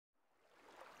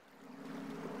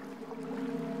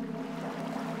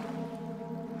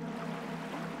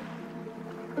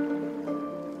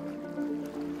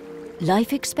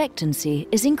Life expectancy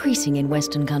is increasing in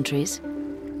Western countries,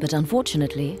 but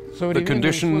unfortunately, the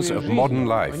conditions of modern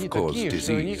life cause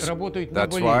disease.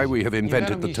 That's why we have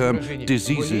invented the term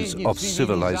diseases of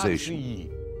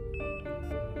civilization.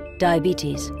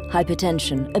 diabetes,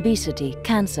 hypertension, obesity,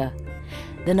 cancer.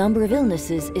 The number of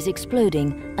illnesses is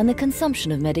exploding and the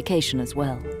consumption of medication as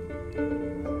well.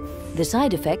 The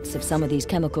side effects of some of these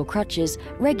chemical crutches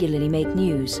regularly make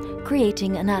news,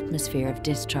 creating an atmosphere of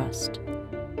distrust.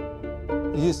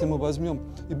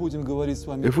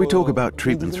 If we talk about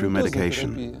treatment through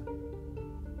medication,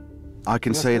 I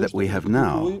can say that we have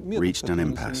now reached an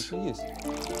impasse.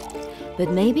 But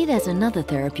maybe there's another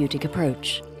therapeutic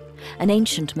approach, an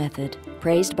ancient method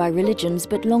praised by religions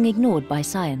but long ignored by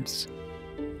science: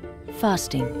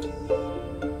 fasting.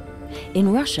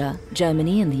 In Russia,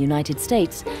 Germany and the United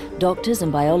States, doctors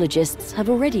and biologists have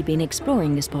already been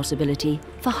exploring this possibility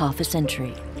for half a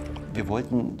century.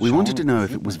 We wanted to know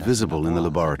if it was visible in the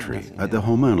laboratory at the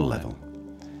hormonal level.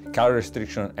 Calorie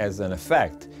restriction as an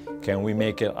effect, can we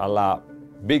make it a lot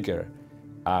bigger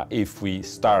if we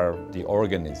starve the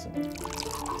organism?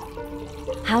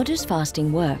 How does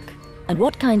fasting work, and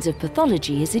what kinds of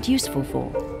pathology is it useful for?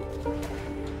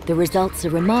 The results are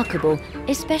remarkable,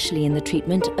 especially in the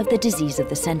treatment of the disease of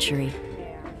the century.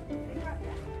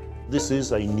 This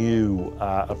is a new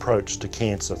approach to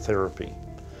cancer therapy,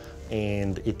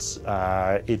 and it's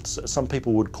some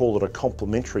people would call it a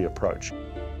complementary approach.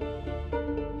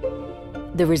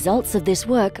 The results of this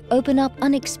work open up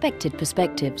unexpected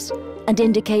perspectives and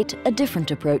indicate a different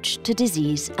approach to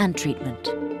disease and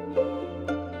treatment.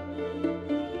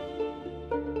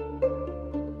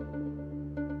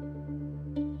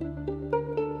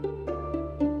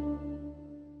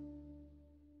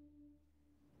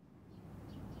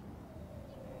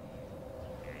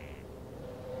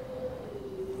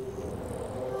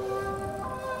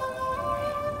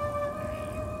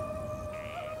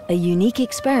 A unique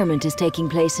experiment is taking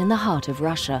place in the heart of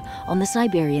Russia, on the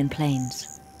Siberian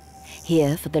plains.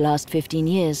 Here, for the last 15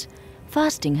 years,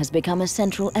 fasting has become a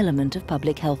central element of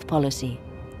public health policy.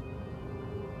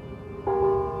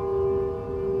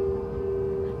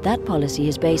 That policy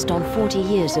is based on 40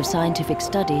 years of scientific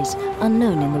studies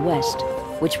unknown in the West,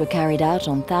 which were carried out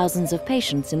on thousands of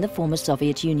patients in the former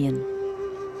Soviet Union.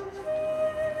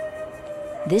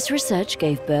 This research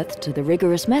gave birth to the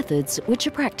rigorous methods which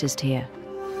are practiced here.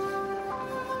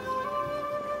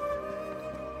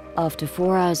 After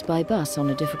 4 hours by bus on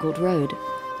a difficult road,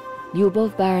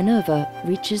 Lyubov Baranova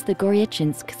reaches the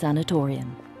Goryachinsk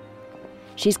sanatorium.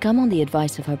 She's come on the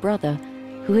advice of her brother,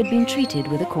 who had been treated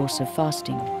with a course of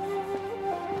fasting.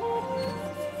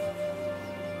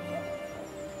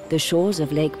 The shores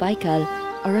of Lake Baikal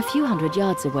are a few hundred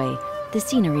yards away. The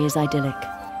scenery is idyllic.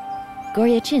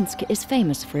 Goryachinsk is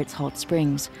famous for its hot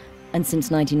springs, and since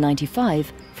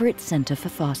 1995 for its center for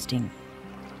fasting.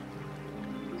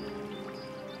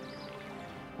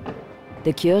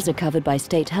 The cures are covered by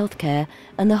state health care,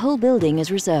 and the whole building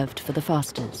is reserved for the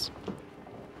fasters.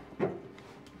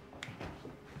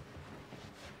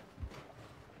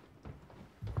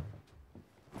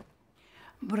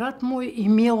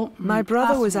 My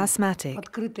brother was asthmatic.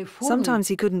 Sometimes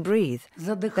he couldn't breathe,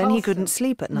 then he couldn't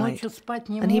sleep at night,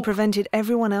 and he prevented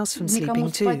everyone else from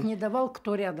sleeping too.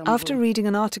 After reading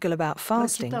an article about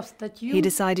fasting, he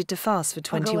decided to fast for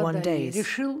 21 days.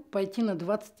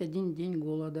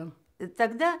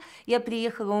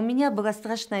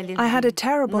 I had a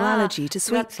terrible allergy to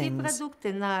sweet things,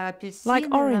 like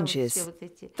oranges,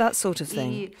 that sort of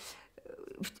thing.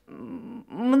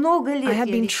 I had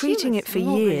been treating it for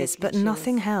years, but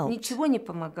nothing helped.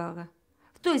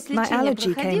 My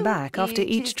allergy came back after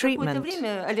each treatment.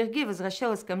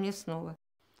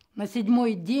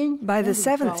 By the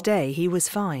 7th day, he was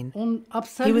fine.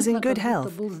 He was in good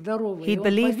health. He'd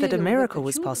believed that a miracle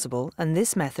was possible, and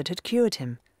this method had cured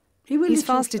him. He's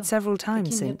fasted several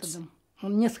times since. I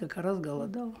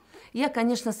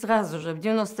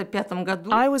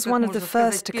was one of the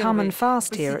first to come and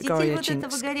fast here at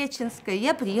Goryachinsk.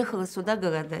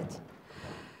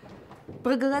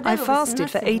 I fasted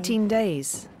for 18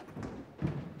 days.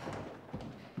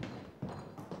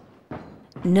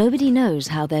 Nobody knows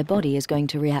how their body is going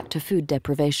to react to food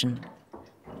deprivation.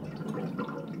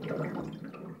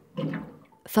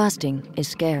 Fasting is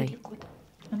scary.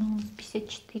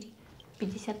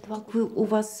 У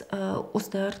вас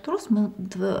остеоартроз,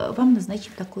 вам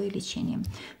назначим такое лечение.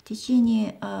 В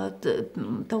течение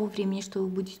того времени, что вы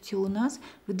будете у нас,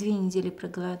 вы 2 недели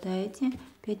проголодаете,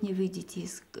 7 дней выйдете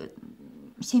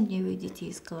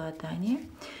из голодания.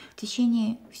 В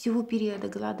течение всего периода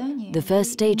голодания... The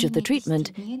first stage of the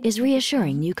treatment is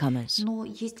reassuring newcomers.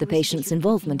 The patient's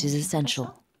involvement is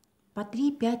essential. по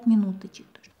 3-5 минуточек.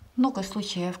 Много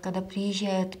случаев, когда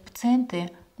приезжают пациенты,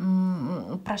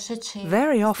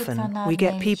 Very often, we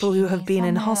get people who have been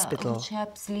in hospital.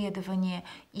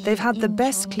 They've had the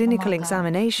best clinical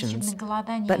examinations,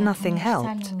 but nothing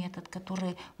helped.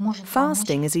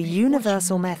 Fasting is a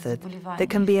universal method that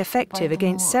can be effective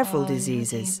against several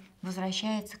diseases.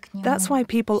 That's why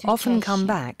people often come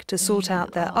back to sort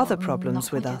out their other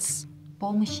problems with us.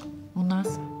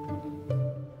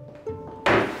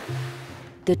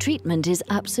 The treatment is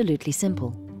absolutely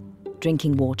simple.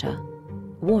 Drinking water,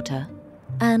 water,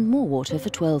 and more water for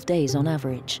 12 days on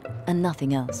average, and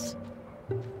nothing else.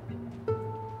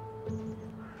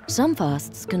 Some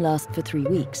fasts can last for 3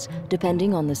 weeks,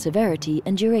 depending on the severity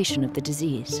and duration of the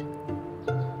disease.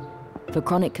 For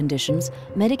chronic conditions,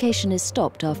 medication is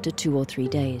stopped after 2 or 3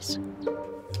 days.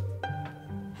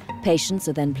 Patients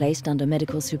are then placed under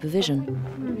medical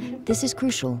supervision. This is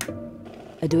crucial.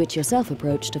 A do-it-yourself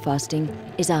approach to fasting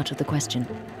is out of the question.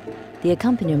 The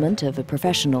accompaniment of a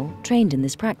professional trained in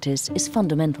this practice is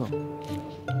fundamental.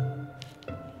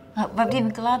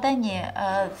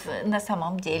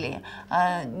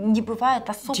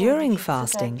 During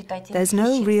fasting, there's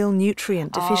no real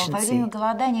nutrient deficiency.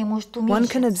 One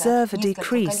can observe a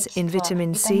decrease in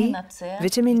vitamin C,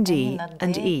 vitamin D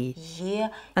and E,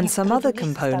 and some other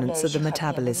components of the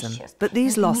metabolism, but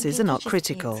these losses are not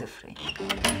critical.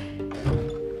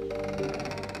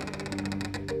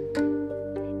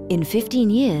 In 15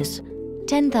 years,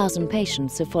 10,000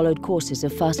 patients have followed courses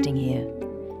of fasting here.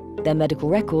 Their medical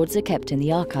records are kept in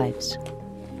the archives.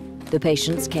 The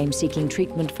patients came seeking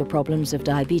treatment for problems of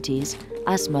diabetes,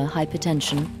 asthma,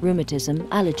 hypertension, rheumatism,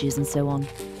 allergies, and so on.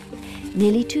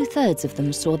 Nearly 2/3 of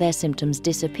them saw their symptoms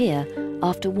disappear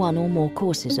after 1 or more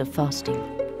courses of fasting.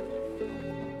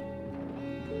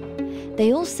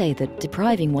 They all say that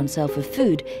depriving oneself of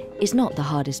food is not the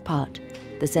hardest part.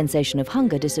 The sensation of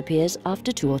hunger disappears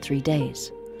after 2 or 3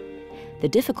 days. The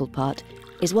difficult part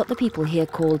is what the people here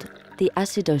called the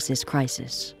acidosis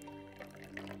crisis.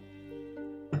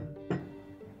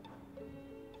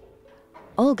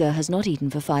 Olga has not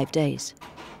eaten for 5 days.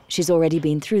 She's already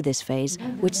been through this phase,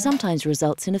 which sometimes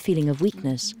results in a feeling of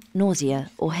weakness,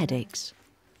 nausea, or headaches.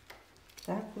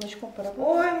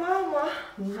 Ой, мама!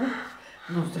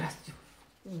 Ну, здравствуйте.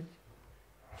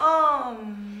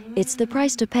 It's the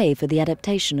price to pay for the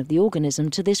adaptation of the organism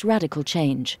to this radical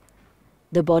change.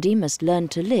 The body must learn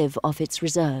to live off its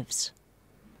reserves.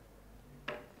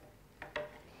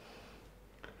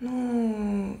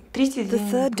 The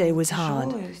 3rd day was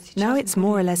hard. Now it's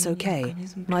more or less okay.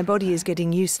 My body is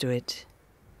getting used to it.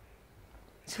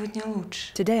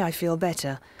 Today I feel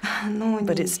better,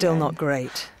 but it's still not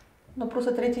great.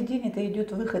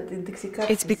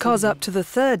 It's because up to the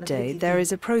 3rd day there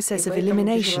is a process of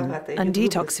elimination and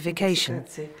detoxification.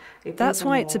 That's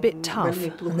why it's a bit tough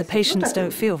and the patients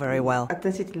don't feel very well.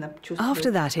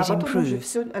 After that it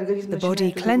improves. The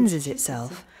body cleanses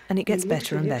itself and it gets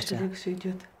better and better.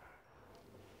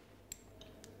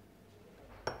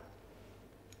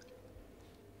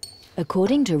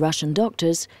 According to Russian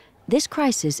doctors, this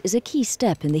crisis is a key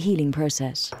step in the healing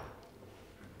process.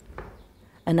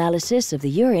 Analysis of the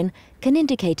urine can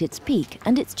indicate its peak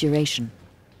and its duration.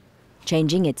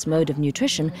 Changing its mode of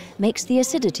nutrition makes the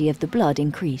acidity of the blood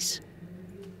increase.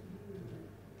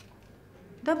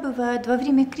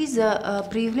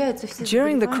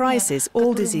 During the crisis,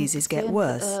 all diseases get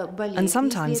worse, and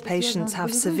sometimes patients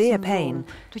have severe pain,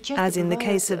 as in the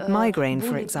case of migraine,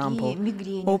 for example,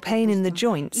 or pain in the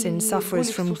joints in sufferers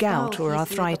from gout or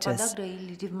arthritis.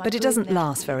 But it doesn't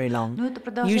last very long,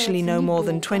 usually no more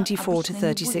than 24 to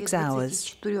 36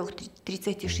 hours.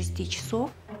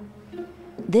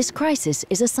 This crisis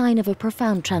is a sign of a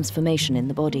profound transformation in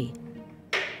the body.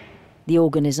 The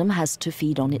organism has to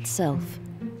feed on itself.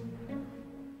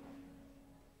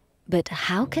 But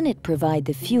how can it provide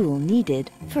the fuel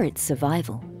needed for its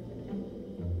survival?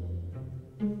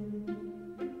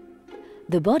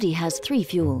 The body has 3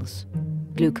 fuels: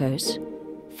 glucose,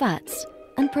 fats,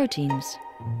 and proteins.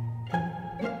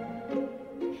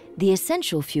 The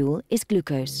essential fuel is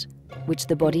glucose, which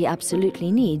the body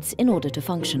absolutely needs in order to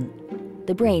function.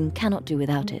 The brain cannot do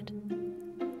without it.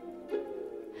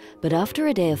 But after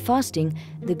a day of fasting,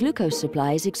 the glucose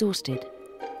supply is exhausted.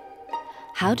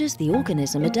 How does the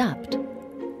organism adapt?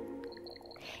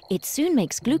 It soon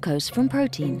makes glucose from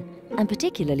protein, and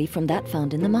particularly from that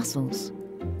found in the muscles.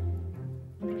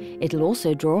 It'll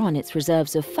also draw on its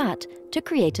reserves of fat to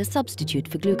create a substitute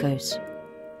for glucose.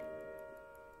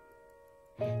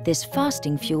 This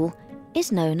fasting fuel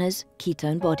is known as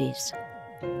ketone bodies.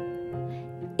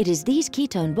 It is these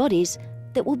ketone bodies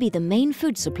that will be the main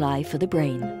food supply for the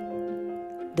brain.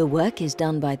 The work is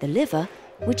done by the liver,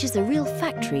 which is a real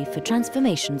factory for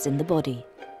transformations in the body.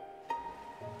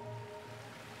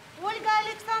 Ольга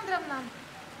Александровна,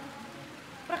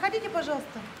 проходите,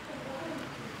 пожалуйста.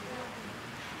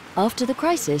 After the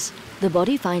crisis, the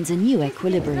body finds a new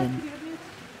equilibrium.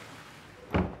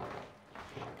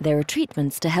 There are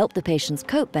treatments to help the patients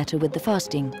cope better with the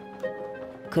fasting.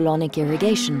 Colonic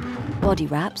irrigation, body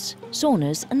wraps,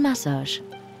 saunas and massage.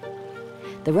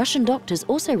 The Russian doctors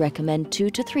also recommend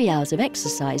 2 to 3 hours of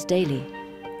exercise daily.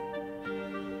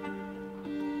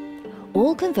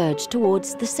 All converge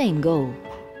towards the same goal,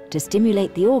 to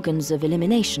stimulate the organs of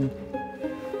elimination.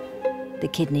 The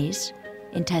kidneys,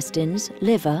 intestines,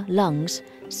 liver, lungs,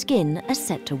 skin are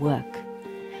set to work.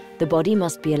 The body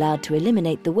must be allowed to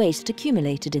eliminate the waste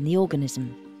accumulated in the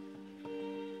organism.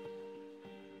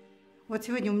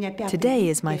 Today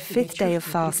is my 5th day of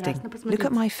fasting. Look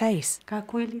at my face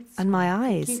and my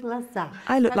eyes.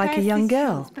 I look like a young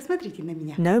girl.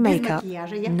 No makeup,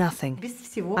 nothing.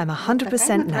 I'm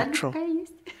 100% natural.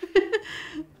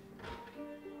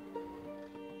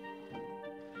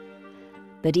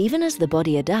 But even as the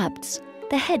body adapts,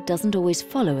 the head doesn't always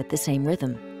follow at the same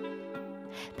rhythm.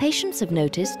 Patients have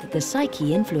noticed that the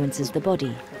psyche influences the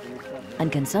body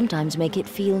and can sometimes make it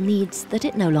feel needs that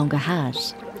it no longer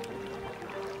has.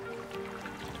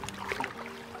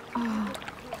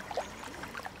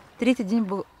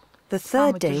 The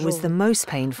third day was the most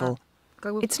painful.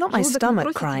 It's not my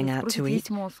stomach crying out to eat,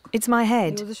 it's my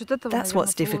head. That's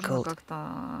what's difficult.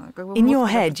 In your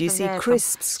head you see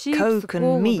crisps, Coke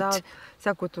and meat.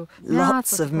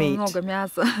 Lots of meat.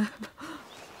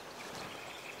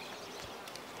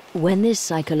 When this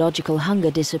psychological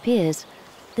hunger disappears,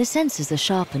 the senses are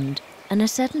sharpened and a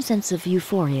certain sense of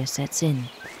euphoria sets in.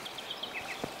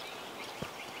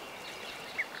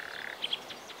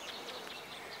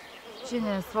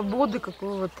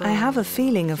 I have a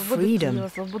feeling of freedom.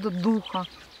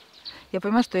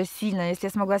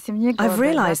 I've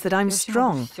realized that I'm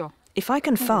strong. If I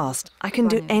can fast, I can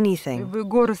do anything.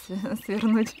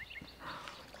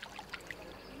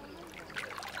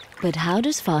 But how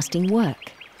does fasting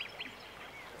work?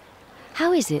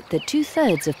 How is it that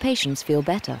 2/3 of patients feel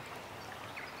better?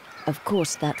 Of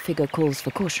course, that figure calls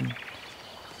for caution.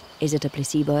 Is it a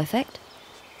placebo effect?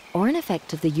 Or an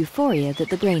effect of the euphoria that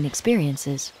the brain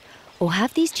experiences? Or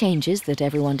have these changes that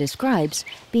everyone describes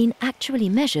been actually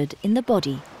measured in the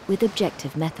body with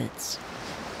objective methods?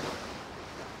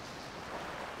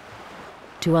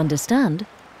 To understand,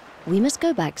 we must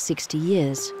go back 60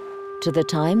 years, to the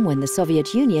time when the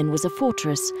Soviet Union was a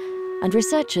fortress and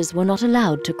researchers were not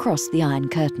allowed to cross the Iron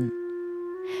Curtain.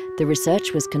 The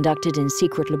research was conducted in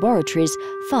secret laboratories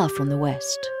far from the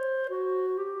West.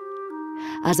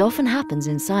 As often happens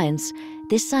in science,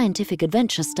 this scientific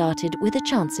adventure started with a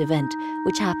chance event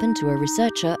which happened to a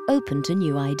researcher open to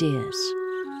new ideas.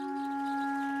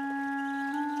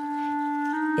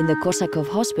 In the Korsakov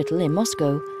Hospital in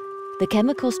Moscow, the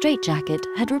chemical straitjacket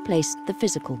had replaced the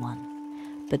physical one,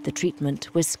 but the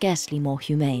treatment was scarcely more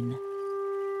humane.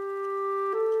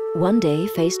 One day,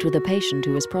 faced with a patient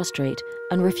who was prostrate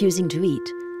and refusing to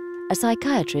eat, a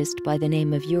psychiatrist by the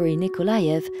name of Yuri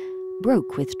Nikolaev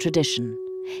broke with tradition.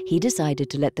 He decided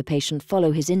to let the patient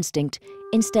follow his instinct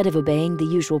instead of obeying the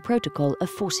usual protocol of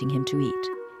forcing him to eat.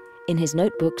 In his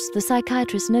notebooks, the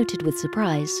psychiatrist noted with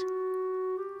surprise,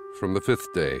 "From the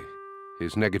 5th day,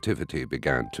 his negativity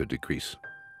began to decrease,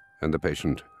 and the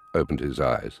patient opened his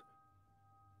eyes.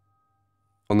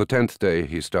 On the 10th day,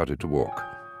 he started to walk,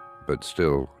 but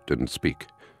still didn't speak.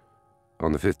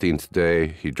 On the 15th day,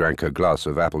 he drank a glass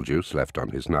of apple juice left on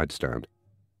his nightstand.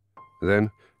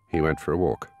 Then he went for a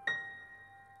walk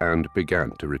and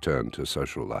began to return to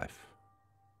social life."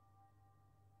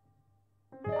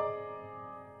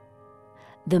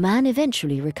 The man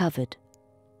eventually recovered.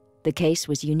 The case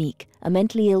was unique, a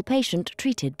mentally ill patient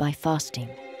treated by fasting.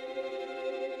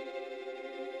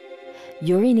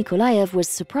 Yuri Nikolaev was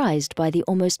surprised by the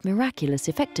almost miraculous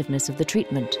effectiveness of the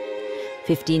treatment.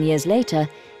 15 years later,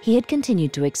 he had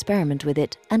continued to experiment with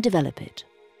it and develop it.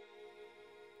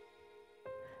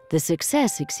 The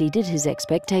success exceeded his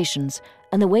expectations,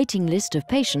 and the waiting list of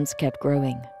patients kept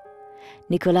growing.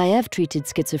 Nikolaev treated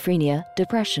schizophrenia,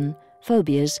 depression,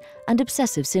 phobias, and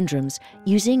obsessive syndromes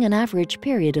using an average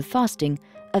period of fasting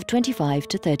of 25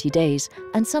 to 30 days,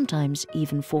 and sometimes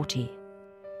even 40.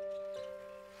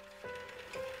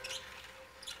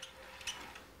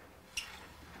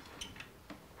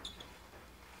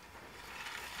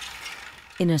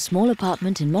 In a small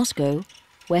apartment in Moscow,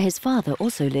 where his father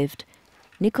also lived,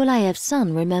 Nikolaev's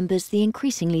son remembers the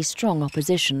increasingly strong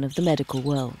opposition of the medical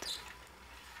world.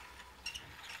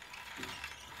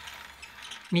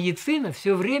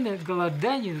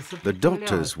 The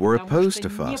doctors were opposed to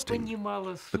fasting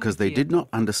because they did not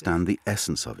understand the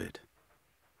essence of it.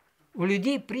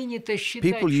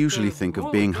 People usually think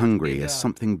of being hungry as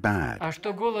something bad.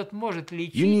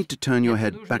 You need to turn your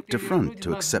head back to front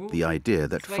to accept the idea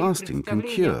that fasting can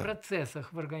cure.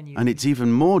 And it's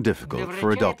even more difficult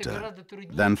for a doctor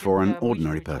than for an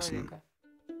ordinary person.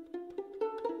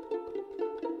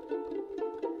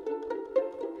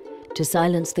 To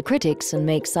silence the critics and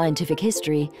make scientific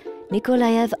history,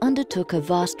 Nikolaev undertook a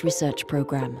vast research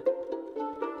program.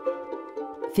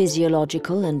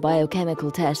 Physiological and biochemical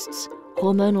tests,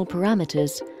 hormonal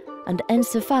parameters, and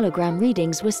encephalogram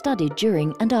readings were studied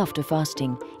during and after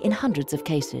fasting in hundreds of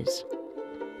cases.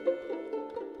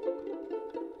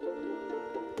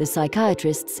 The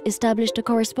psychiatrists established a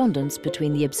correspondence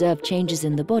between the observed changes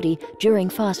in the body during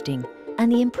fasting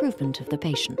and the improvement of the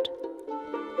patient.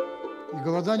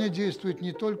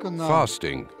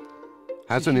 Fasting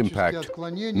has an impact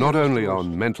not only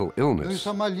on mental illness,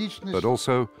 but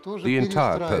also the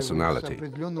entire personality.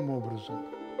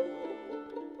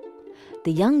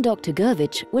 The young Dr.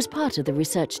 Gurvich was part of the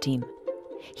research team.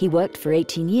 He worked for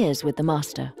 18 years with the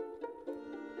master.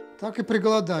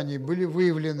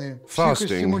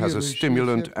 Fasting has a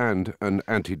stimulant and an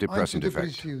antidepressant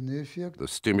effect. The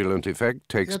stimulant effect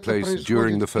takes place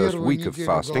during the first week of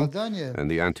fasting, and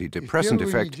the antidepressant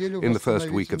effect in the first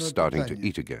week of starting to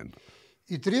eat again.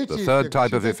 The third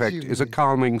type of effect is a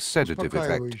calming sedative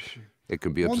effect. It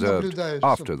can be observed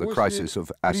after the crisis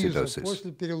of acidosis.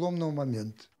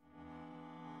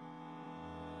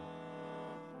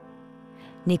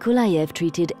 Nikolaev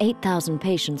treated 8,000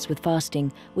 patients with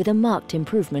fasting with a marked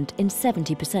improvement in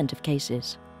 70% of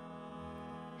cases.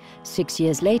 6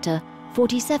 years later,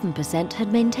 47%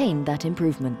 had maintained that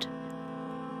improvement.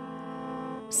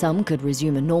 Some could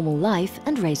resume a normal life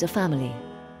and raise a family.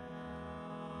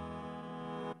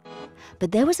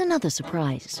 But there was another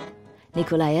surprise.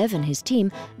 Nikolaev and his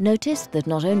team noticed that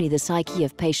not only the psyche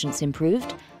of patients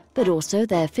improved, but also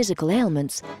their physical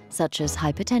ailments such as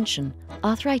hypertension,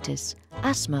 arthritis,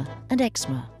 asthma and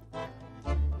eczema.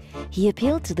 He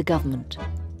appealed to the government.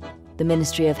 The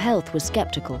Ministry of Health was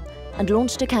skeptical and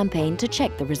launched a campaign to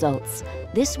check the results.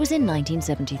 This was in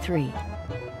 1973.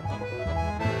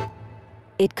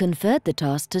 It conferred the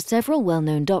task to several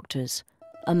well-known doctors,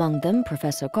 among them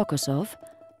Professor Kokosov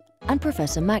and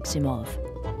Professor Maximov.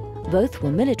 Both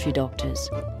were military doctors.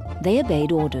 They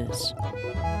obeyed orders.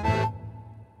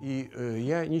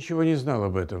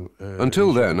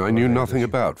 Until then, I knew nothing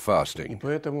about fasting,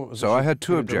 so I had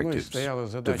two objectives: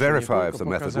 to verify if the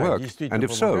method worked, and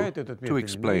if so, to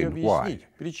explain why.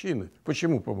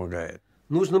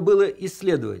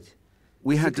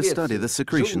 We had to study the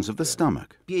secretions of the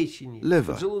stomach,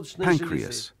 liver,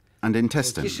 pancreas, and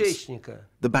intestines,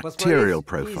 the bacterial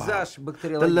profile,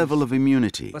 the level of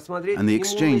immunity, and the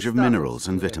exchange of minerals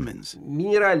and vitamins.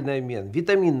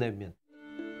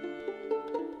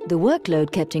 The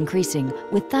workload kept increasing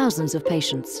with thousands of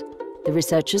patients. The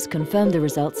researchers confirmed the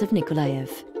results of Nikolaev.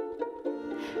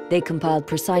 They compiled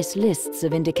precise lists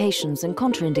of indications and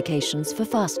contraindications for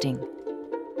fasting.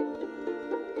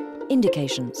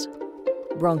 Indications: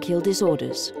 bronchial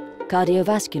disorders,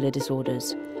 cardiovascular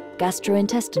disorders,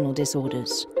 gastrointestinal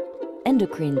disorders,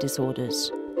 endocrine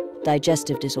disorders,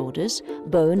 digestive disorders,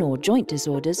 bone or joint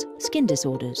disorders, skin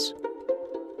disorders.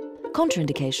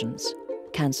 Contraindications: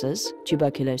 cancers,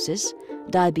 tuberculosis,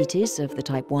 diabetes of the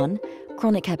type 1,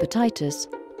 chronic hepatitis,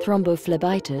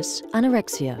 thrombophlebitis,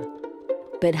 anorexia.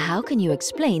 But how can you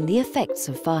explain the effects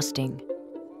of fasting?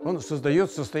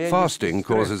 Fasting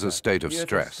causes a state of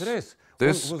stress.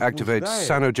 This activates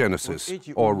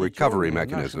sanogenesis, or recovery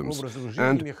mechanisms,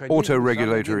 and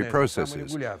autoregulatory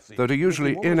processes that are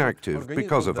usually inactive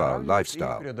because of our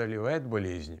lifestyle.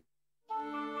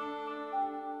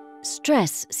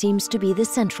 Stress seems to be the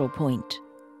central point.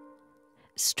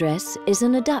 Stress is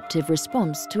an adaptive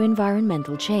response to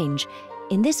environmental change,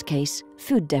 in this case,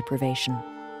 food deprivation.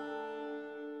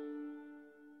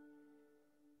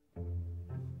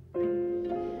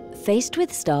 Faced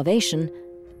with starvation,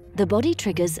 the body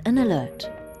triggers an alert.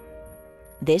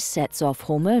 This sets off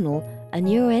hormonal and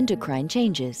neuroendocrine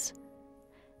changes.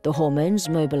 The hormones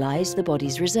mobilize the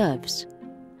body's reserves.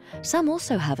 Some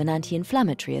also have an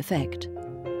anti-inflammatory effect.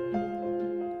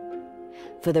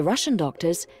 For the Russian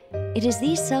doctors, it is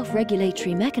these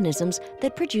self-regulatory mechanisms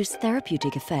that produce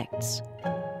therapeutic effects.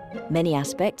 Many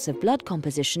aspects of blood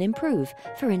composition improve,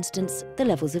 for instance, the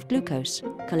levels of glucose,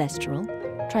 cholesterol,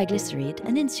 triglyceride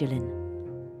and insulin.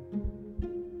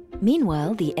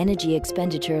 Meanwhile, the energy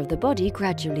expenditure of the body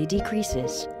gradually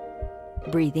decreases.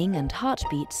 Breathing and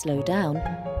heartbeat slow down,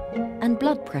 and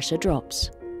blood pressure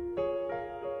drops.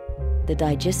 the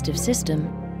digestive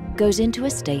system goes into a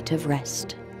state of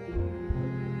rest.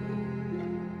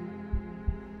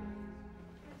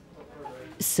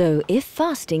 So, if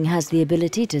fasting has the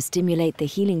ability to stimulate the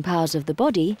healing powers of the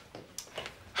body,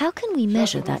 how can we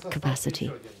measure that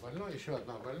capacity?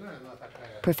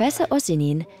 Professor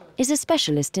Osynin is a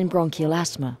specialist in bronchial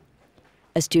asthma.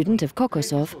 A student of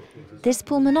Kokosov, this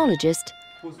pulmonologist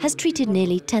has treated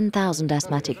nearly 10,000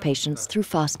 asthmatic patients through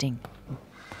fasting.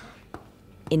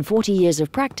 In 40 years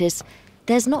of practice,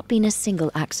 there's not been a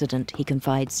single accident, he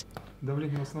confides.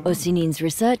 Osynin's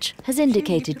research has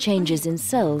indicated changes in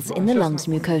cells in the lungs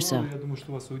mucosa.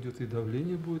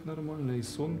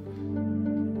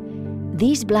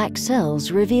 These black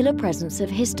cells reveal a presence of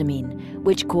histamine,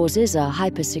 which causes a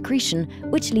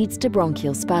hypersecretion which leads to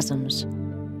bronchial spasms.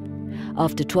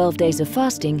 After 12 days of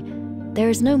fasting, there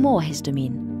is no more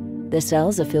histamine. The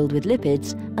cells are filled with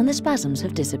lipids and the spasms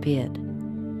have disappeared.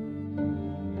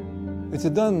 These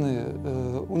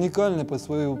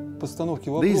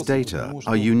data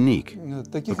are unique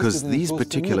because these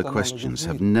particular questions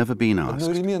have never been asked.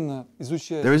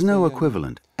 There is no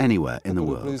equivalent anywhere in the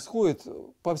world.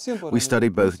 We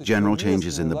studied both general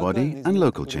changes in the body and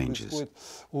local changes.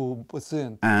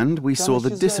 And we saw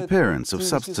the disappearance of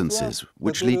substances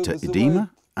which lead to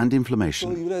edema and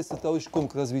inflammation.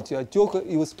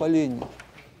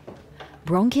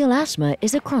 Bronchial asthma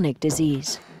is a chronic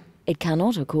disease. It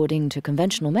cannot, according to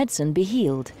conventional medicine, be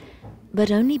healed,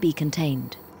 but only be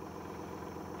contained.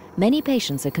 Many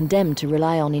patients are condemned to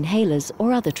rely on inhalers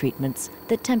or other treatments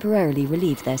that temporarily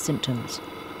relieve their symptoms.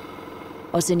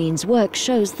 Osynin's work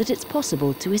shows that it's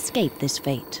possible to escape this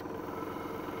fate.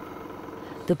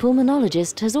 The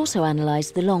pulmonologist has also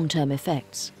analyzed the long-term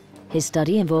effects. His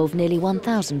study involved nearly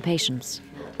 1,000 patients.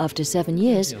 After 7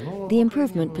 years, the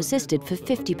improvement persisted for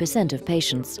 50% of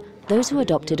patients, those who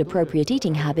adopted appropriate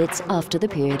eating habits after the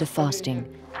period of fasting.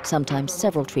 Sometimes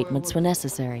several treatments were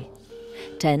necessary.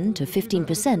 10 to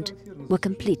 15% were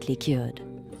completely cured.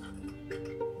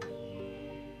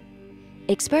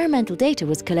 Experimental data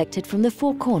was collected from the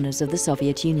 4 corners of the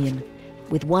Soviet Union,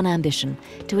 with one ambition: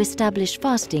 to establish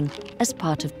fasting as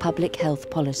part of public health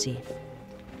policy.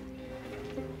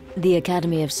 The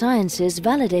Academy of Sciences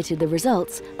validated the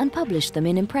results and published them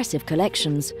in impressive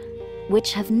collections,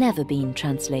 which have never been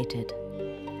translated.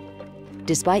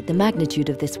 Despite the magnitude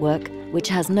of this work, which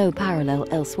has no parallel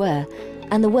elsewhere,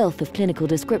 and the wealth of clinical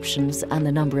descriptions and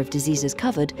the number of diseases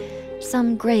covered,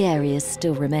 some grey areas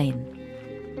still remain.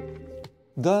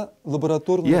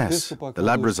 Yes, the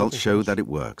lab results show that it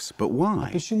works, but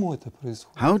why?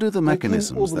 How do the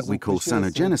mechanisms that we call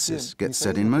sanogenesis get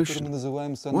set in motion?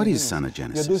 What is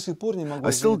sanogenesis? I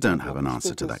still don't have an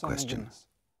answer to that question.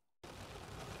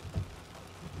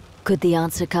 Could the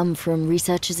answer come from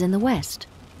researchers in the West?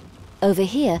 Over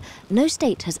here, no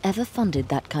state has ever funded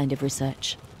that kind of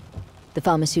research. The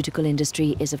pharmaceutical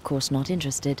industry is of course not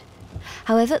interested.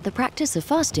 However, the practice of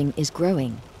fasting is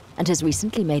growing and has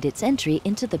recently made its entry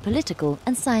into the political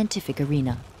and scientific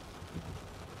arena.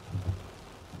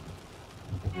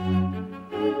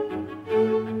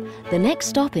 The next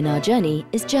stop in our journey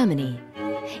is Germany.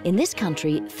 In this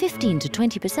country, 15 to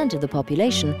 20% of the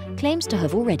population claims to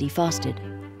have already fasted.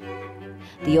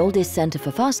 The oldest center for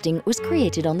fasting was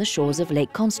created on the shores of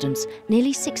Lake Constance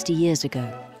nearly 60 years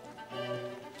ago.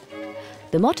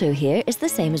 The motto here is the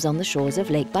same as on the shores of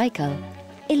Lake Baikal: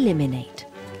 eliminate.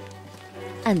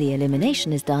 And the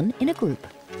elimination is done in a group.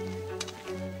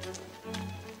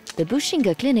 The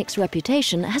Buschinger Clinic's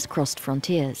reputation has crossed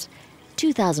frontiers.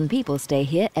 2,000 people stay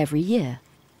here every year.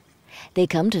 They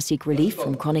come to seek relief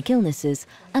from chronic illnesses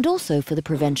and also for the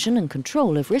prevention and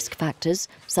control of risk factors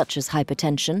such as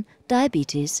hypertension,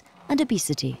 diabetes and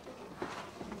obesity.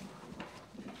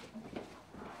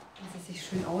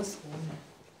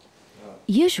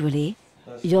 Usually,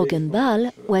 Jürgen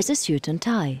Bahl wears a suit and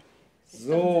tie.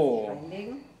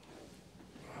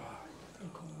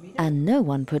 And no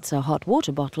one puts a hot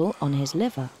water bottle on his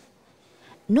liver.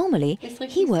 Normally,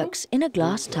 he works in a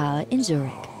glass tower in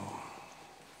Zurich.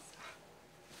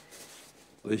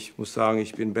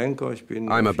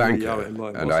 I'm a banker,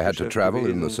 and I had to travel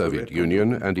in the Soviet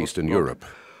Union and Eastern Europe.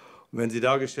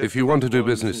 If you want to do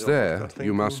business there,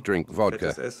 you must drink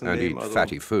vodka and eat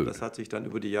fatty food.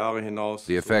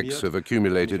 The effects have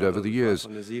accumulated over the years.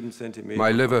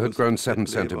 My liver had grown 7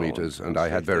 centimeters, and I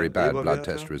had very bad blood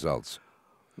test results.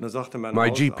 My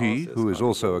GP, who is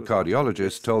also a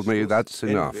cardiologist, told me that's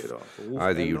enough.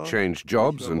 Either you change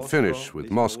jobs and finish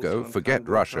with Moscow, forget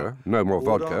Russia, no more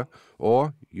vodka,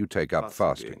 or you take up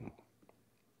fasting.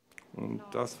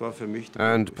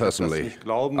 And personally,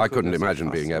 I couldn't imagine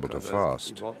being able to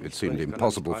fast. It seemed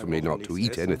impossible for me not to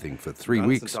eat anything for 3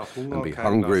 weeks and be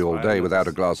hungry all day without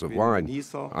a glass of wine.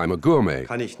 I'm a gourmet.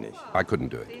 I couldn't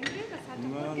do it.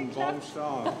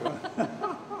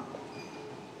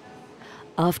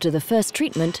 After the first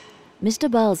treatment, Mr.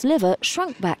 Baal's liver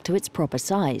shrunk back to its proper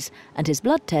size and his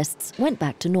blood tests went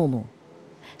back to normal.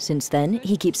 Since then,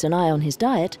 he keeps an eye on his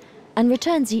diet and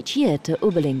returns each year to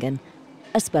Ubelingen.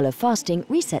 A spell of fasting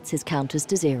resets his counters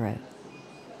to 0.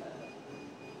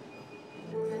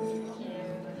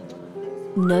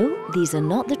 No, these are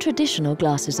not the traditional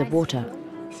glasses of water.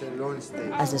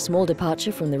 As a small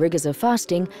departure from the rigors of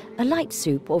fasting, a light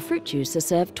soup or fruit juice are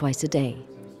served twice a day.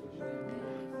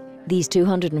 These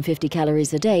 250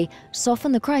 calories a day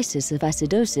soften the crisis of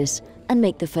acidosis and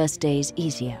make the first days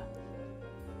easier.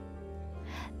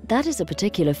 That is a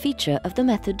particular feature of the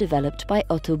method developed by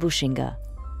Otto Buschinger,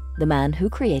 the man who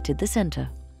created the center.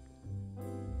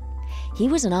 He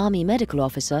was an army medical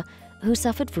officer who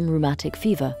suffered from rheumatic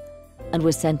fever and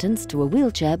was sentenced to a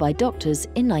wheelchair by doctors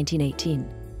in 1918.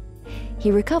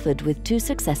 He recovered with 2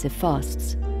 successive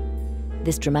fasts.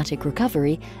 This dramatic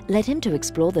recovery led him to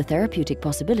explore the therapeutic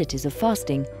possibilities of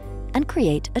fasting and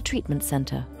create a treatment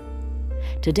center.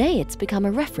 Today it's become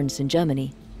a reference in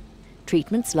Germany.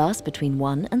 Treatments last between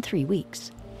 1 and 3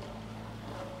 weeks.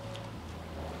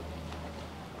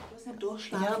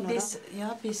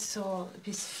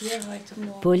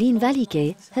 Pauline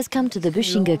Valike has come to the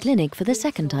Buschinger Clinic for the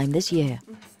 2nd time this year.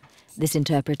 This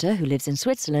interpreter, who lives in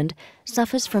Switzerland,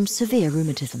 suffers from severe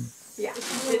rheumatism.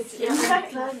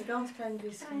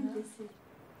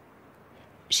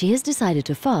 She has decided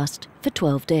to fast for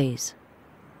 12 days.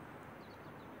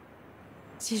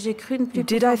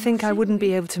 Did I think I wouldn't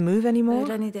be able to move anymore?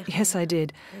 Yes, I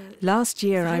did. Last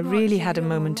year, I really had a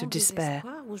moment of despair.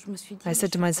 I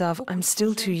said to myself, I'm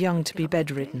still too young to be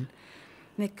bedridden.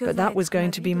 But that was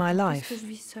going to be my life,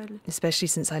 especially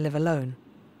since I live alone.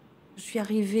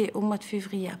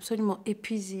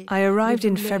 I arrived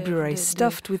in February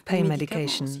stuffed with pain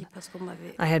medication.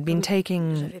 I had been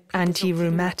taking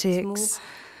anti-rheumatics,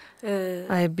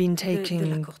 I had been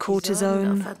taking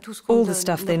cortisone, all the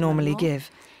stuff they normally give.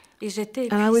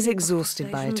 And I was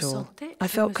exhausted by it all. I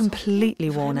felt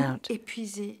completely worn out.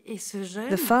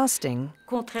 The fasting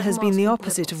has been the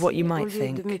opposite of what you might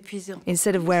think.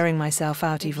 Instead of wearing myself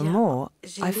out even more,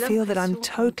 I feel that I'm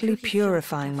totally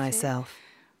purifying myself.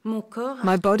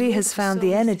 My body has found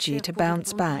the energy to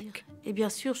bounce back. I'm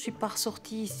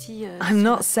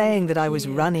not saying that I was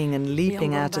running and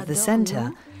leaping out of the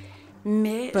center,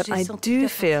 but I do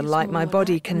feel like my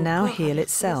body can now heal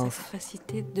itself.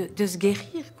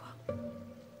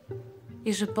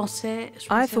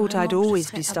 I thought I'd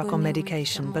always be stuck on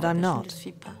medication, but I'm not.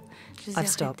 I've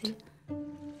stopped.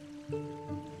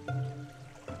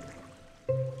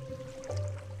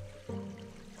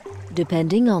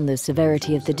 Depending on the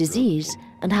severity of the disease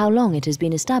and how long it has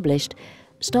been established,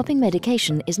 stopping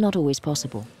medication is not always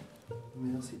possible.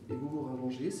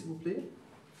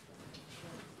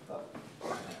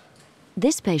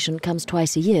 This patient comes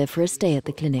twice a year for a stay at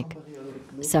the clinic.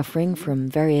 Suffering from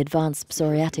very advanced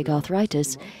psoriatic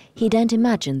arthritis, he don't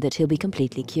imagine that he'll be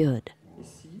completely cured.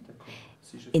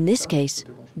 In this case,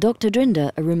 Dr.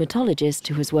 Drinder, a rheumatologist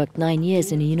who has worked 9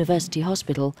 years in a university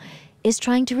hospital, is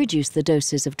trying to reduce the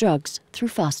doses of drugs through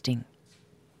fasting.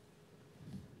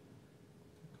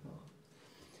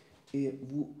 We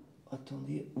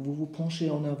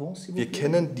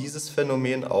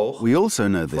also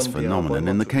know this phenomenon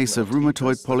in the case of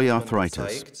rheumatoid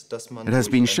polyarthritis. It has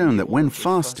been shown that when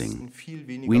fasting,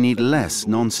 we need less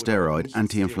non-steroid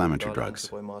anti-inflammatory drugs.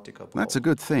 That's a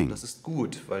good thing,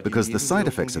 because the side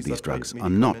effects of these drugs are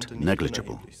not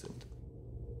negligible.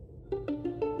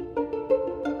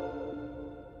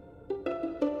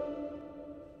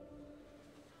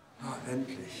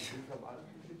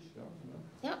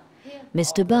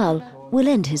 Mr. Baal will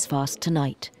end his fast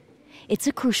tonight. It's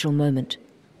a crucial moment.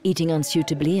 Eating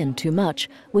unsuitably and too much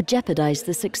would jeopardize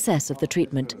the success of the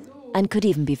treatment and could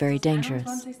even be very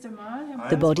dangerous.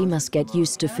 The body must get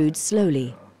used to food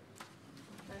slowly.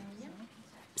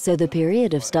 So the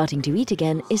period of starting to eat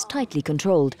again is tightly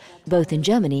controlled, both in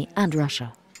Germany and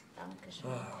Russia.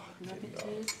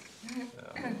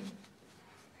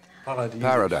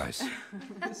 Paradise.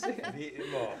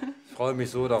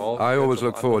 I always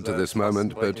look forward to this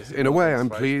moment, but in a way I'm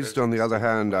pleased. On the other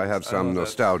hand, I have some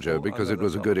nostalgia because it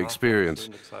was a good experience.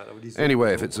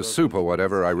 Anyway, if it's a soup or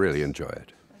whatever, I really enjoy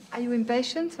it. Are you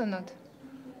impatient or not?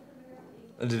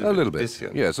 A little bit.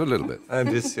 Yes, a little bit.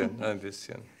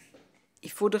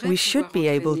 We should be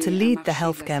able to lead the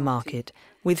healthcare market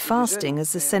with fasting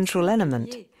as the central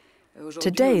element.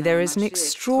 Today there is an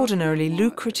extraordinarily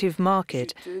lucrative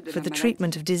market for the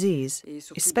treatment of disease,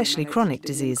 especially chronic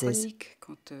diseases.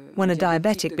 When a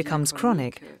diabetic becomes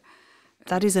chronic,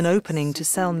 that is an opening to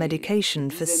sell medication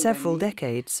for several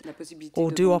decades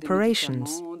or do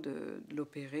operations.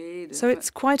 So it's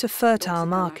quite a fertile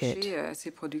market.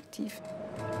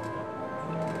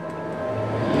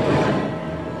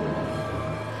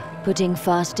 Putting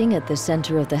fasting at the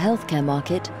center of the healthcare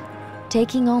market,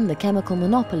 taking on the chemical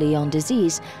monopoly on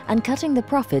disease and cutting the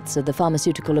profits of the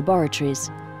pharmaceutical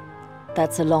laboratories.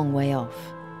 That's a long way off.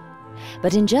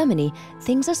 But in Germany,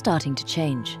 things are starting to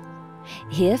change.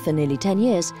 Here, for nearly 10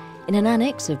 years, in an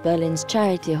annex of Berlin's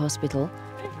Charité Hospital,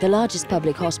 the largest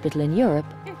public hospital in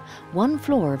Europe, one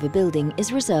floor of a building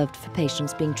is reserved for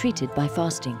patients being treated by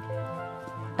fasting.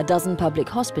 A dozen public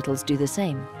hospitals do the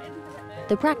same.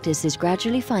 The practice is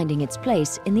gradually finding its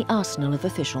place in the arsenal of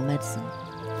official medicine.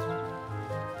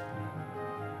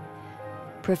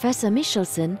 Professor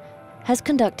Michelsen has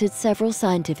conducted several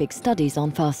scientific studies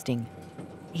on fasting.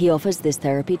 He offers this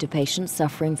therapy to patients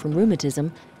suffering from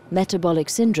rheumatism, metabolic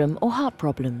syndrome or heart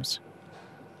problems.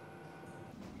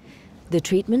 The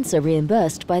treatments are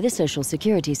reimbursed by the Social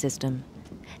Security system.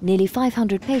 Nearly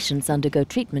 500 patients undergo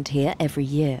treatment here every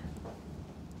year.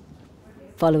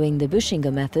 Following the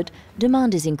Buschinger method,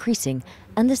 demand is increasing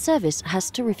and the service has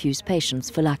to refuse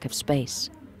patients for lack of space.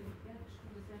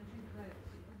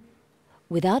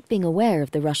 Without being aware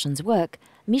of the Russians' work,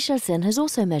 Michelsen has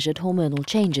also measured hormonal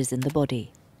changes in the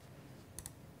body.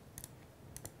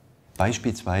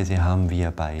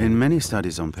 In many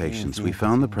studies on patients, we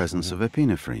found the presence of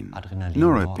epinephrine,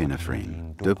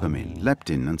 norepinephrine, dopamine,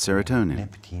 leptin and serotonin.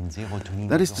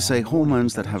 That is to say,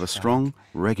 hormones that have a strong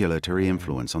regulatory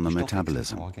influence on the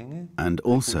metabolism and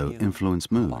also influence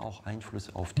mood.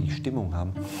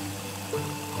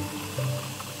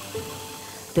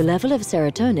 The level of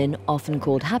serotonin, often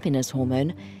called happiness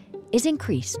hormone, is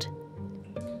increased.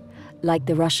 Like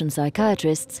the Russian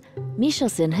psychiatrists,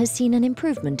 Michelsen has seen an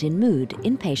improvement in mood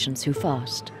in patients who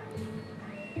fast.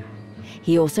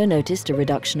 He also noticed a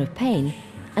reduction of pain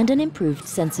and an improved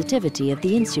sensitivity of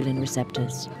the insulin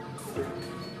receptors.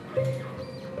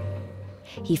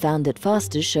 He found that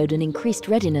fasters showed an increased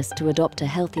readiness to adopt a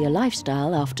healthier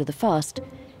lifestyle after the fast,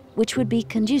 which would be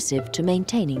conducive to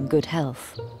maintaining good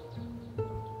health.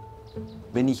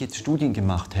 If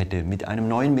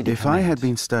I had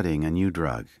been studying a new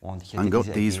drug and got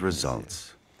these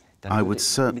results, I would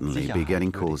certainly be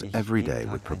getting calls every day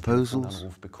with proposals,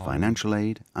 financial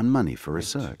aid and money for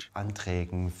research.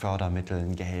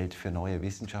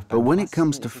 But when it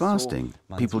comes to fasting,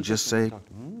 people just say,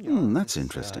 that's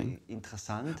interesting.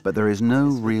 But there is no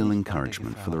real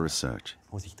encouragement for the research.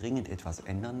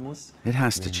 It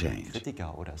has to change.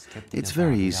 It's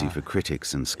very easy for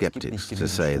critics and skeptics to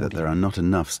say that there are not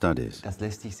enough studies,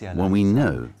 when we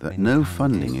know that no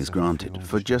funding is granted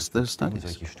for just those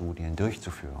studies.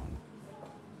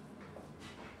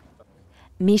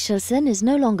 Michelsen is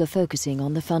no longer focusing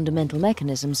on the fundamental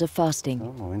mechanisms of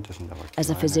fasting. As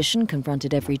a physician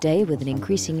confronted every day with an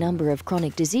increasing number of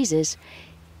chronic diseases,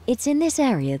 it's in this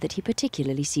area that he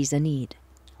particularly sees a need.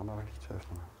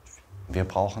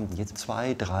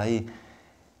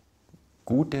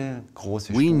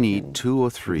 We need 2 or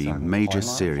 3 major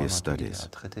serious studies.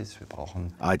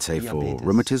 I'd say for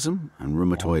rheumatism and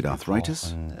rheumatoid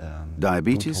arthritis,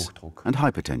 diabetes and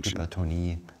hypertension.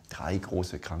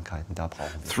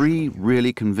 3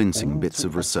 really convincing bits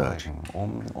of research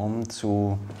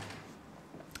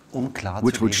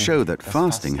which would show that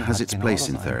fasting has its place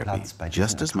in therapy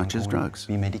just as much as drugs.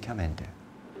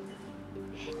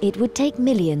 It would take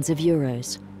millions of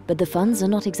euros, but the funds are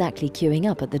not exactly queuing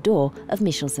up at the door of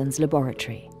Michelsen's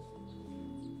laboratory.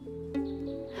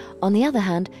 On the other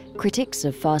hand, critics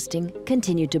of fasting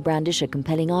continue to brandish a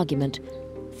compelling argument: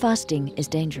 fasting is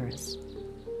dangerous.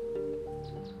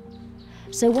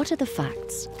 So what are the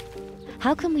facts?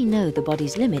 How can we know the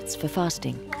body's limits for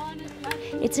fasting?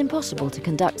 It's impossible to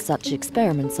conduct such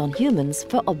experiments on humans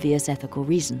for obvious ethical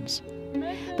reasons.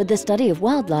 But the study of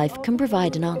wildlife can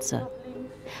provide an answer.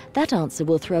 That answer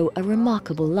will throw a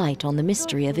remarkable light on the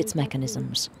mystery of its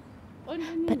mechanisms.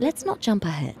 But let's not jump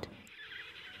ahead.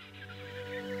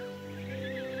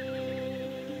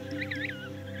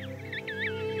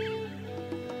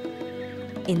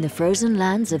 In the frozen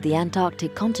lands of the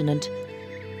Antarctic continent,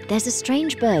 there's a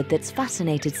strange bird that's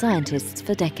fascinated scientists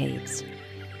for decades.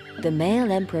 The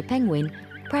male emperor penguin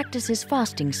practices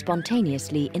fasting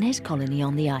spontaneously in his colony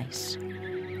on the ice.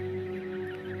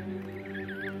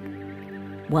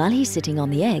 While he's sitting on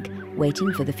the egg,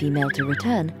 waiting for the female to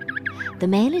return, the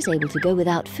male is able to go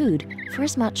without food for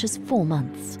as much as 4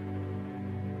 months.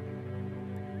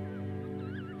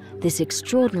 This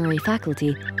extraordinary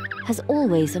faculty has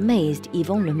always amazed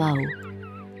Yvon Le Mao.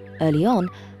 Early on,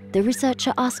 the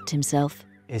researcher asked himself,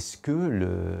 is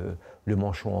the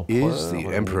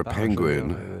emperor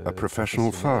penguin a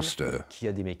professional faster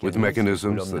with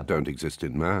mechanisms that don't exist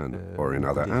in man or in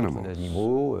other animals?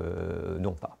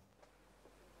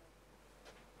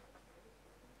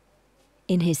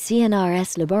 In his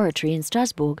CNRS laboratory in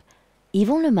Strasbourg,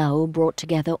 Yvon Le Mao brought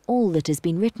together all that has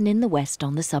been written in the West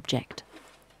on the subject.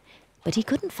 But he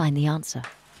couldn't find the answer.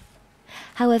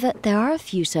 However, there are a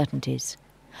few certainties.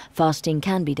 Fasting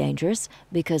can be dangerous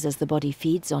because as the body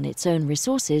feeds on its own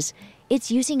resources, it's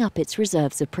using up its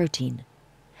reserves of protein.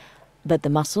 But the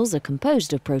muscles are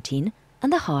composed of protein,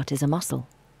 and the heart is a muscle.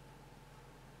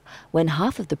 When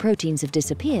half of the proteins have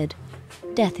disappeared,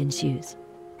 death ensues.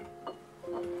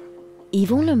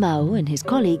 Yvon Le Mao and his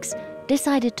colleagues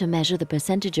decided to measure the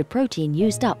percentage of protein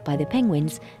used up by the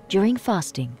penguins during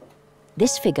fasting.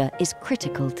 This figure is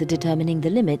critical to determining the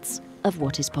limits of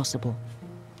what is possible.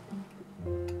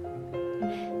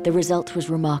 The result was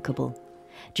remarkable.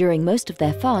 During most of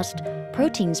their fast,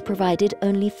 proteins provided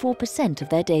only 4% of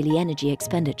their daily energy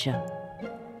expenditure.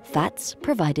 Fats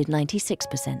provided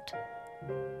 96%.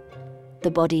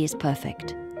 The body is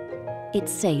perfect. It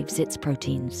saves its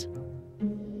proteins.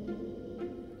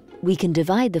 We can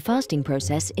divide the fasting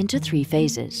process into 3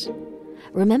 phases.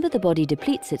 Remember, the body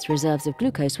depletes its reserves of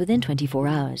glucose within 24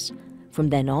 hours. From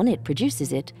then on, it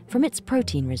produces it from its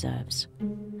protein reserves.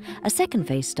 A second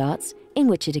phase starts, in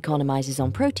which it economizes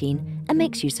on protein and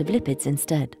makes use of lipids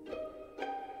instead.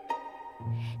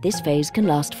 This phase can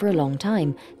last for a long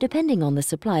time, depending on the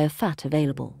supply of fat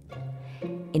available.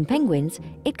 In penguins,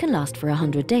 it can last for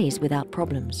 100 days without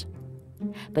problems.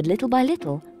 But little by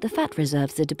little, the fat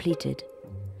reserves are depleted.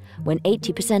 When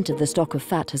 80% of the stock of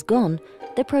fat has gone,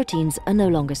 the proteins are no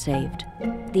longer saved.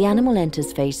 The animal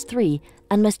enters phase 3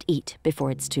 and must eat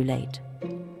before it's too late.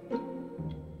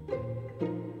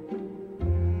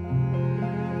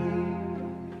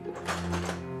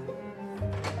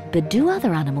 But do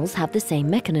other animals have the same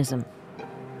mechanism?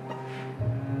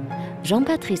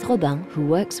 Jean-Patrice Robin, who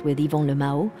works with Yvon Le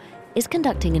Mao, is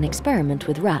conducting an experiment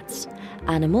with rats,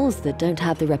 animals that don't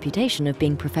have the reputation of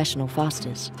being professional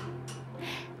fasters.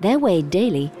 They're weighed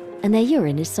daily and their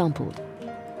urine is sampled.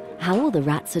 How will the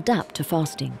rats adapt to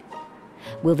fasting?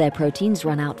 Will their proteins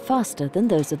run out faster than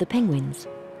those of the penguins?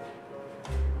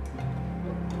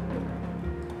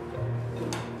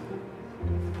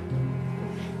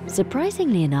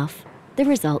 Surprisingly enough, the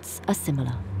results are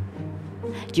similar.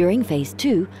 During phase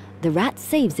 2, the rat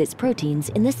saves its proteins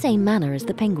in the same manner as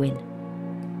the penguin.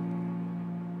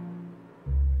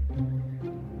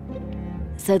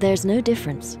 So there's no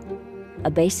difference. A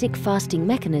basic fasting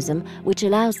mechanism which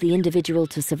allows the individual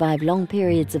to survive long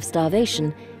periods of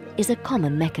starvation is a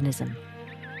common mechanism.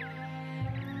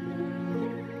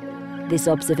 This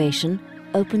observation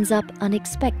opens up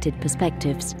unexpected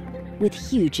perspectives with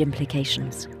huge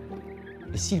implications.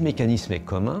 If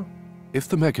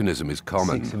the mechanism is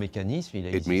common,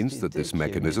 it means that this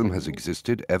mechanism has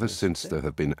existed ever since there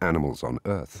have been animals on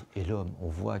Earth.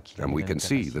 And we can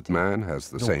see that man has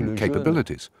the same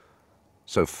capabilities.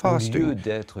 So fasting,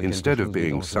 instead of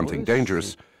being something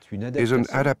dangerous, is an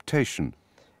adaptation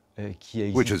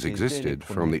which has existed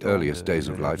from the earliest days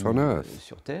of life on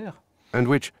Earth, and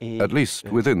which, at least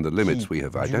within the limits we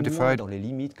have identified,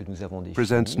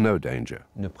 presents no danger.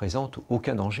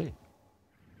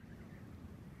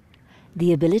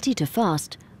 The ability to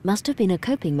fast must have been a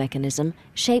coping mechanism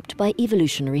shaped by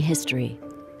evolutionary history.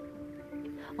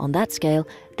 On that scale,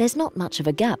 there's not much of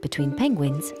a gap between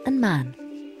penguins and man.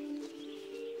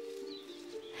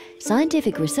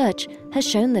 Scientific research has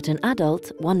shown that an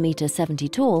adult, 1 meter 70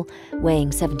 tall,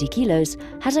 weighing 70 kilos,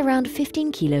 has around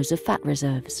 15 kilos of fat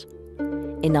reserves.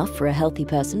 Enough for a healthy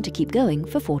person to keep going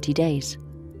for 40 days.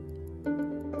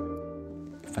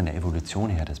 From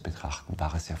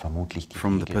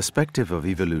the perspective of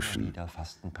evolution,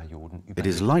 it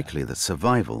is likely that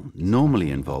survival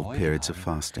normally involved periods of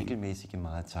fasting.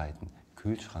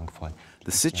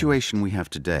 The situation we have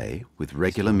today, with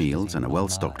regular meals and a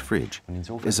well-stocked fridge,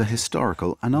 is a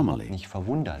historical anomaly.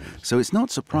 So it's not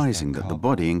surprising that the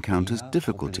body encounters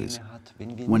difficulties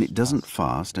when it doesn't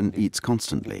fast and eats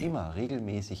constantly.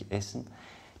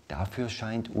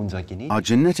 Our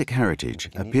genetic heritage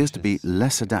appears to be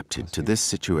less adapted to this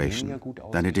situation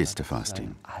than it is to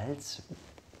fasting.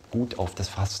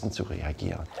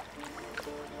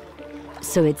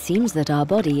 So it seems that our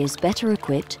body is better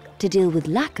equipped to deal with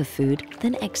lack of food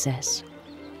than excess.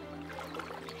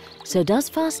 So does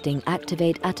fasting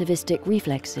activate atavistic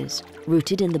reflexes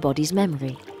rooted in the body's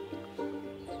memory?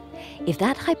 If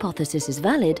that hypothesis is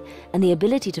valid and the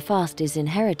ability to fast is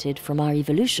inherited from our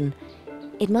evolution,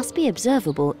 it must be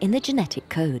observable in the genetic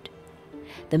code.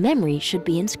 The memory should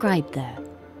be inscribed there.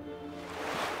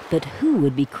 But who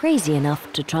would be crazy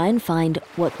enough to try and find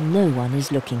what no one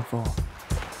is looking for?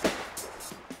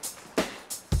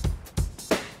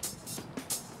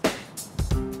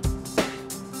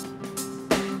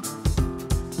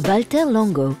 Walter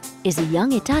Longo is a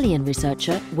young Italian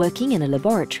researcher working in a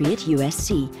laboratory at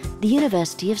USC, the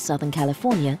University of Southern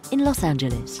California in Los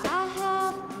Angeles. I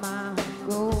have my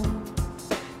goal.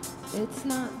 It's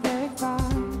not very far.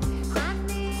 I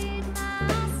need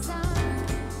my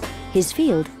son. His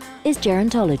field is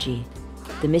gerontology,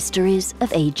 the mysteries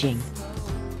of aging.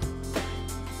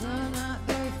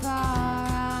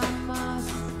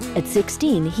 At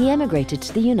 16, he emigrated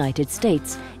to the United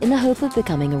States in the hope of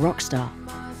becoming a rock star.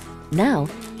 Now,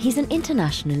 he's an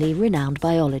internationally renowned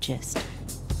biologist.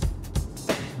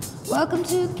 Welcome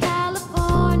to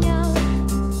California.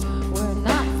 We're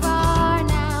not far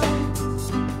now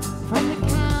from the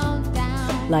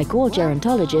countdown. Like all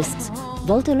gerontologists,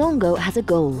 Walter Longo has a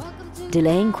goal: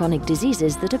 delaying chronic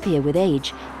diseases that appear with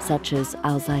age, such as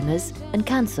Alzheimer's and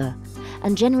cancer,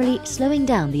 and generally slowing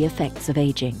down the effects of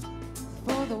aging.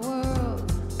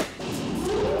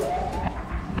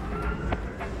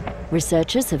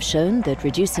 Researchers have shown that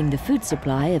reducing the food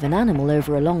supply of an animal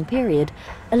over a long period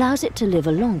allows it to live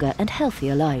a longer and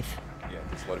healthier life.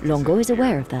 Longo is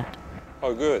aware of that.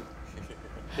 Oh, good.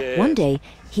 Yes. One day,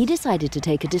 he decided to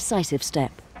take a decisive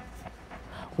step.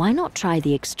 Why not try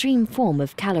the extreme form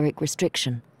of caloric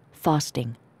restriction,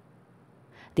 fasting?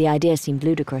 The idea seemed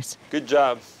ludicrous. Good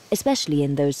job. Especially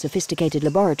in those sophisticated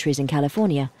laboratories in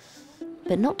California.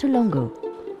 But not to Longo.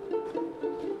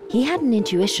 He had an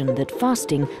intuition that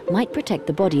fasting might protect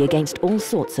the body against all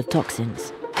sorts of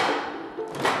toxins.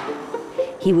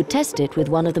 He would test it with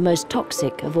one of the most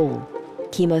toxic of all,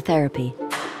 chemotherapy,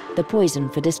 the poison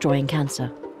for destroying cancer.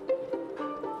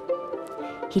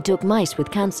 He took mice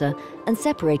with cancer and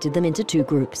separated them into two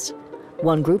groups.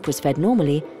 One group was fed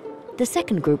normally, the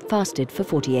second group fasted for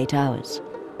 48 hours.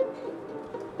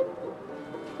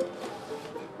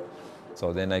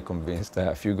 So then I convinced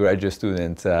a few graduate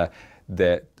students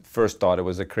that first thought it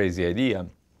was a crazy idea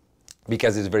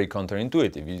because it's very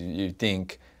counterintuitive. You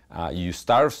think you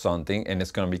starve something and it's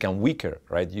going to become weaker,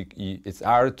 right? It's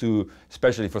hard to,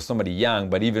 especially for somebody young,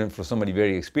 but even for somebody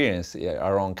very experienced,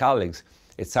 our own colleagues,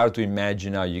 it's hard to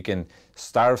imagine how you can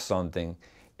starve something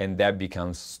and that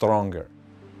becomes stronger.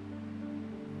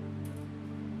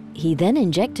 He then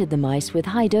injected the mice with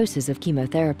high doses of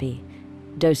chemotherapy,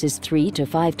 doses 3 to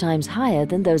 5 times higher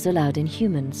than those allowed in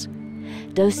humans.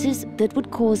 Doses that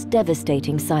would cause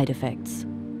devastating side effects.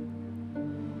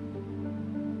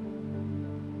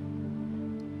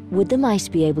 Would the mice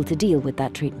be able to deal with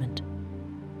that treatment?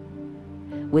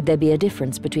 Would there be a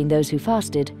difference between those who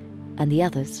fasted and the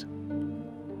others?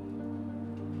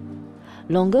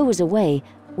 Longo was away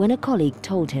when a colleague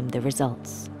told him the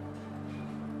results.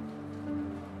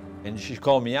 And she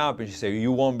called me up and she said,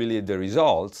 "You won't believe the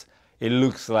results. It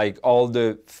looks like all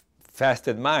the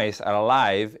fasted mice are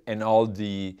alive and all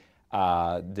the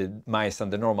mice on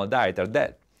the normal diet are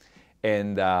dead."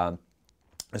 And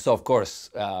so of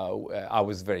course I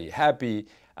was very happy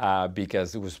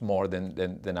because it was more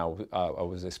than I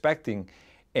was expecting.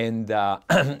 And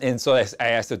so I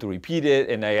asked her to repeat it,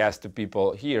 and I asked the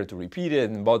people here to repeat it,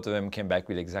 and both of them came back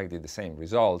with exactly the same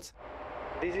results.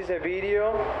 This is a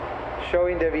video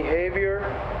showing the behavior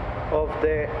of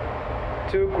the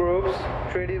two groups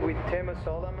treated with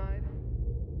temozolomide.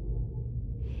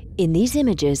 In these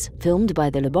images, filmed by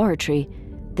the laboratory,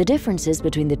 the differences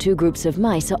between the two groups of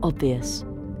mice are obvious.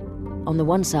 On the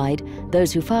one side,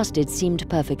 those who fasted seemed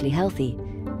perfectly healthy.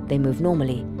 They move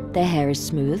normally, their hair is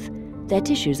smooth, their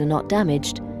tissues are not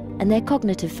damaged, and their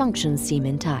cognitive functions seem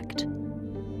intact.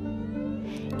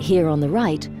 Here on the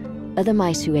right are the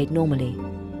mice who ate normally.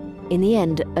 In the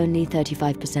end, only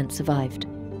 35% survived.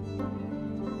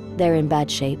 They're in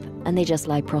bad shape, and they just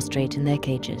lie prostrate in their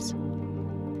cages.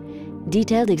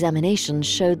 Detailed examinations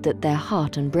showed that their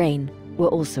heart and brain were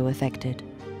also affected.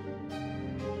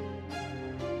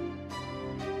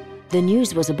 The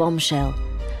news was a bombshell.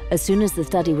 As soon as the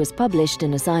study was published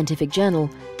in a scientific journal,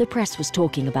 the press was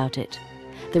talking about it.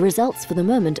 The results for the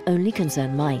moment only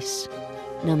concern mice.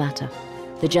 No matter.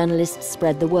 The journalists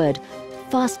spread the word: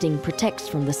 fasting protects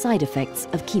from the side effects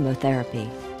of chemotherapy.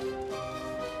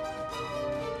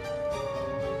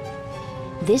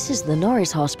 This is the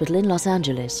Norris Hospital in Los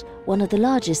Angeles, one of the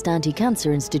largest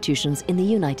anti-cancer institutions in the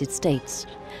United States,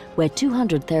 where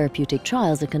 200 therapeutic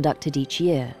trials are conducted each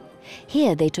year.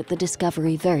 Here they took the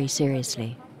discovery very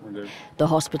seriously. The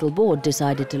hospital board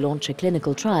decided to launch a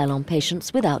clinical trial on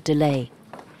patients without delay.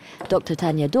 Dr.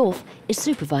 Tanya Dorf is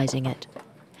supervising it.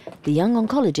 The young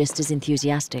oncologist is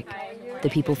enthusiastic. The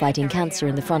people fighting cancer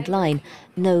in the front line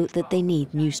know that they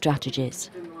need new strategies.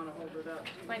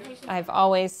 I've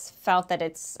always felt that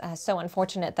it's so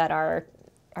unfortunate that our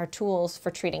tools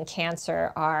for treating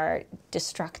cancer are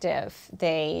destructive.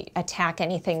 They attack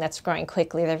anything that's growing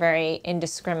quickly. They're very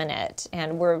indiscriminate.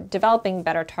 And we're developing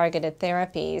better targeted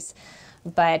therapies,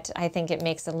 but I think it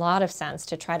makes a lot of sense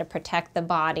to try to protect the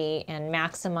body and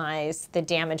maximize the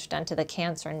damage done to the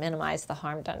cancer and minimize the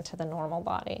harm done to the normal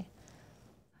body.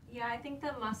 Yeah, I think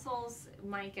the muscles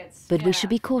might get stiff. But we should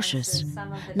be cautious.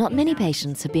 Not many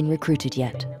patients have been recruited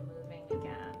yet.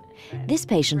 This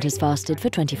patient has fasted for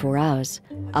 24 hours.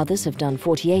 Others have done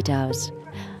 48 hours.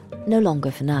 No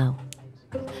longer for now.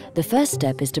 The first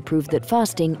step is to prove that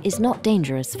fasting is not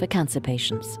dangerous for cancer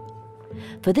patients.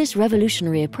 For this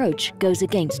revolutionary approach goes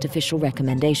against official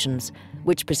recommendations,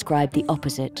 which prescribe the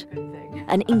opposite: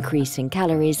 an increase in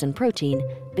calories and protein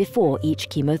before each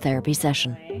chemotherapy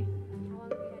session.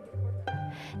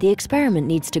 The experiment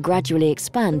needs to gradually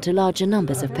expand to larger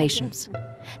numbers of patients.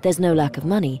 There's no lack of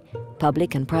money.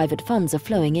 Public and private funds are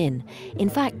flowing in. In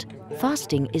fact,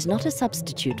 fasting is not a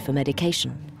substitute for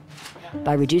medication.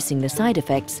 By reducing the side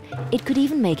effects, it could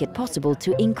even make it possible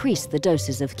to increase the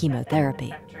doses of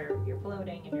chemotherapy.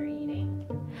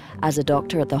 As a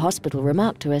doctor at the hospital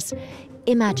remarked to us,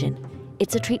 imagine,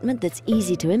 it's a treatment that's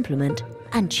easy to implement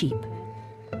and cheap.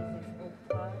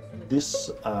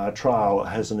 This trial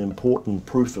has an important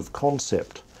proof of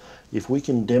concept. If we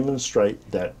can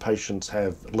demonstrate that patients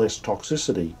have less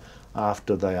toxicity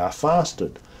after they are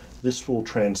fasted, this will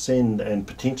transcend and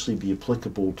potentially be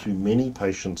applicable to many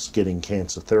patients getting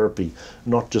cancer therapy,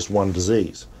 not just one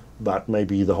disease, but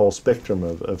maybe the whole spectrum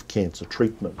of cancer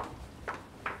treatment.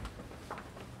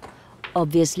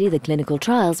 Obviously, the clinical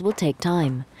trials will take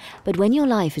time, but when your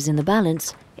life is in the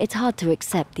balance, it's hard to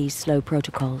accept these slow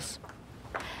protocols.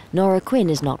 Nora Quinn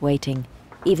is not waiting,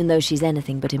 even though she's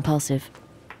anything but impulsive.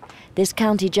 This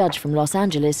county judge from Los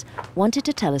Angeles wanted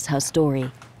to tell us her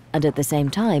story, and at the same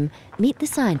time, meet the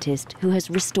scientist who has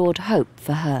restored hope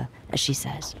for her, as she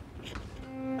says.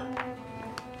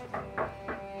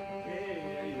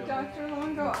 Dr.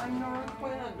 Longo, I'm Nora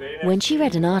Quinn. When she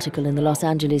read an article in the Los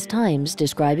Angeles Times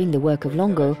describing the work of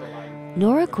Longo,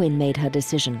 Nora Quinn made her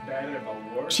decision.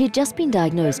 She had just been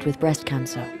diagnosed with breast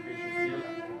cancer.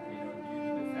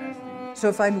 So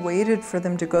if I'd waited for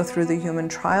them to go through the human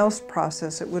trials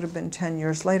process, it would have been 10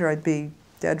 years later, I'd be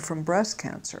dead from breast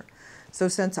cancer. So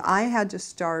since I had to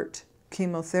start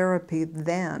chemotherapy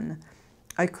then,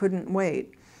 I couldn't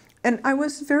wait. And I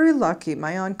was very lucky.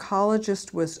 My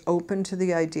oncologist was open to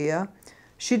the idea.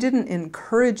 She didn't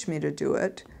encourage me to do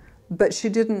it, but she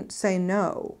didn't say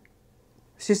no.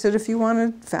 She said, if you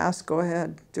want to fast, go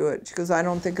ahead, do it. She goes, I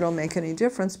don't think it'll make any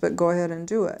difference, but go ahead and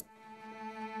do it.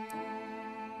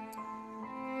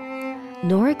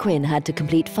 Nora Quinn had to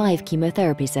complete 5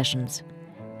 chemotherapy sessions.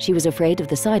 She was afraid of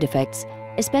the side effects,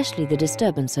 especially the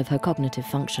disturbance of her cognitive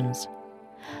functions.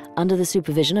 Under the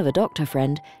supervision of a doctor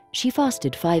friend, she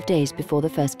fasted 5 days before the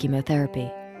first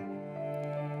chemotherapy.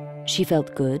 She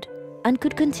felt good and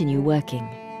could continue working.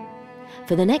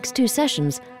 For the next 2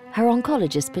 sessions, her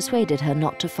oncologist persuaded her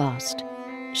not to fast.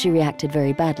 She reacted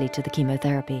very badly to the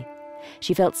chemotherapy.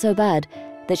 She felt so bad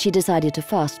that she decided to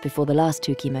fast before the last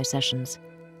 2 chemo sessions.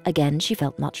 Again, she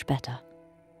felt much better.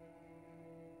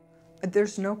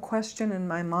 There's no question in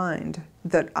my mind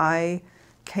that I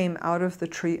came out of the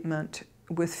treatment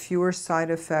with fewer side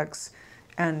effects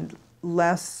and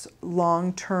less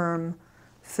long-term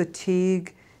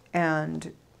fatigue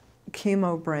and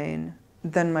chemo brain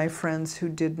than my friends who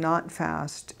did not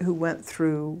fast, who went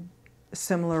through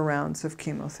similar rounds of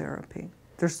chemotherapy.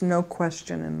 There's no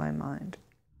question in my mind.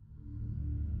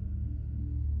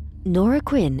 Nora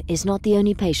Quinn is not the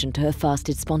only patient to have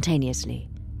fasted spontaneously.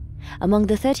 Among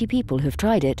the 30 people who've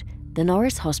tried it, the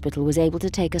Norris Hospital was able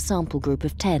to take a sample group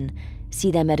of 10,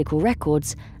 see their medical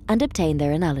records, and obtain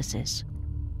their analysis.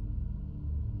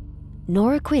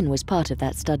 Nora Quinn was part of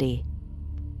that study.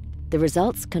 The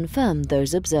results confirmed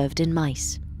those observed in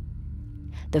mice.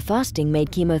 The fasting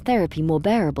made chemotherapy more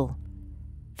bearable.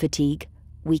 Fatigue,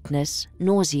 weakness,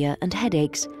 nausea, and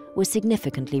headaches were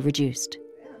significantly reduced.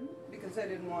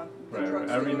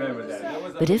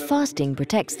 But if fasting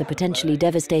protects the potentially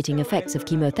devastating effects of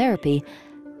chemotherapy,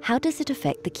 how does it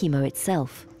affect the chemo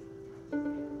itself?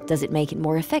 Does it make it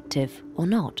more effective or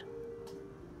not?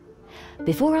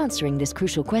 Before answering this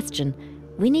crucial question,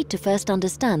 we need to first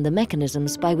understand the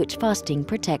mechanisms by which fasting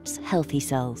protects healthy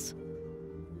cells.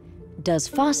 Does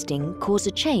fasting cause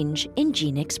a change in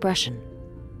gene expression?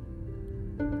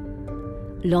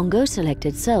 Longo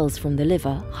selected cells from the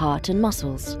liver, heart and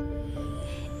muscles.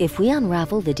 If we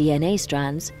unravel the DNA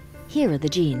strands, here are the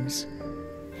genes.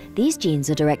 These genes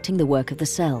are directing the work of the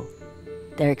cell.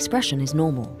 Their expression is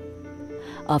normal.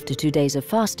 After 2 days of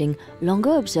fasting,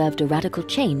 Longo observed a radical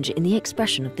change in the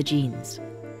expression of the genes.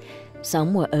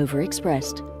 Some were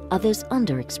overexpressed, others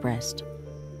underexpressed.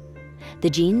 The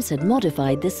genes had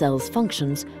modified the cell's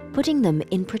functions, putting them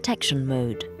in protection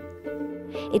mode.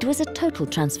 It was a total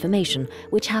transformation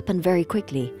which happened very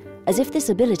quickly, as if this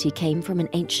ability came from an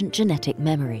ancient genetic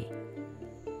memory.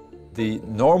 The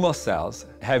normal cells,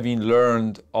 having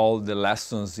learned all the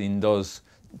lessons in those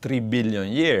 3 billion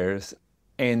years,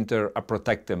 enter a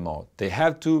protective mode. They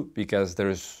have to, because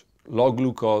there's low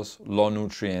glucose, low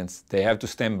nutrients. They have to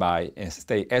stand by and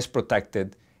stay as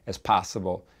protected as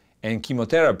possible. And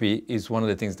chemotherapy is one of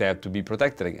the things they have to be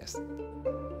protected against.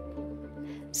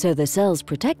 So the cells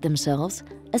protect themselves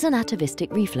as an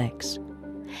atavistic reflex.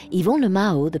 Yvon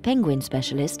Lemao, the penguin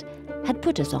specialist, had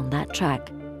put us on that track.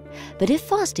 But if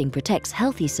fasting protects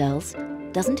healthy cells,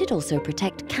 doesn't it also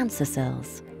protect cancer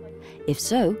cells? If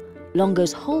so,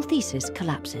 Longo's whole thesis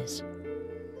collapses.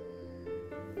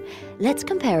 Let's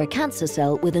compare a cancer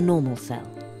cell with a normal cell.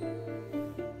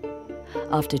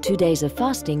 After 2 days of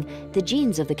fasting, the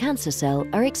genes of the cancer cell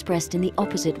are expressed in the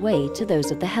opposite way to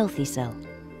those of the healthy cell.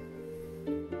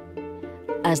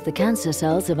 As the cancer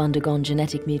cells have undergone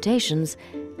genetic mutations,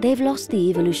 they've lost the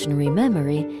evolutionary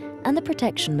memory and the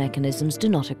protection mechanisms do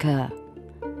not occur.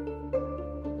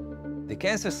 The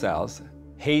cancer cells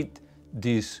hate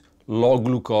this low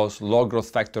glucose, low growth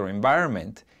factor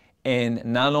environment, and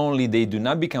not only they do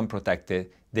not become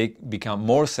protected, they become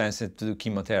more sensitive to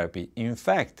chemotherapy. In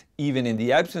fact, even in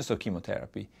the absence of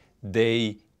chemotherapy,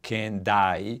 they can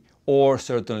die, or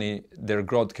certainly their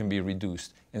growth can be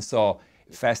reduced. And so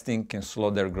fasting can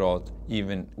slow their growth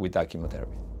even without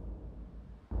chemotherapy.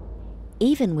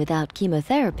 Even without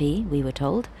chemotherapy, we were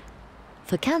told,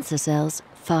 for cancer cells,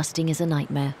 fasting is a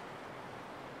nightmare.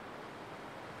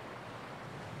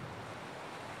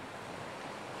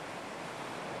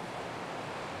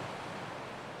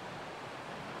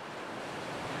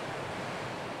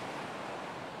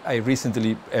 I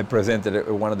recently presented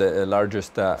at one of the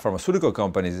largest pharmaceutical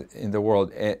companies in the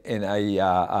world, and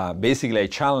I basically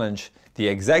challenged the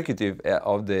executive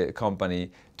of the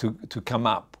company to come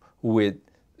up with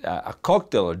a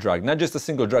cocktail of drug, not just a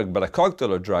single drug, but a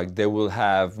cocktail of drug that will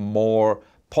have more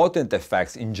potent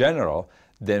effects in general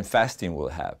than fasting will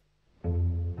have.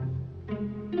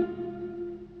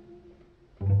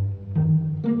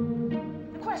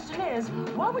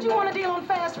 Why would you want to deal on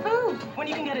fast food when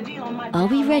you can get a deal on my... Are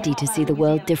we ready to see the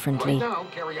world differently? Right now,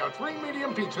 carry out 3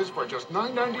 medium pizzas for just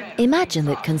 $9.99. Imagine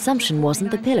that consumption wasn't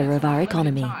the pillar of our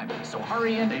economy. So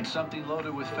hurry in, eat something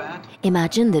loaded with fat.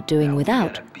 Imagine that doing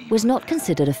without was not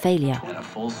considered a failure. And a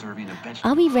full serving of vegetables.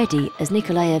 Are we ready, as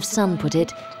Nikolaev's son put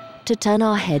it, to turn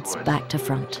our heads back to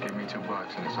front? Give me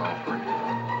 $2 and it's all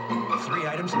free. 3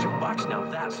 items, $2. Now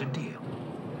that's a deal.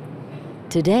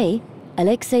 Today,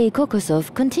 Alexei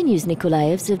Kokosov continues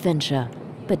Nikolaev's adventure,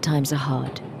 but times are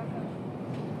hard.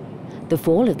 The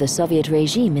fall of the Soviet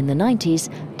regime in the 90s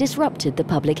disrupted the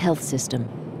public health system.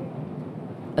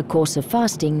 A course of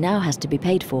fasting now has to be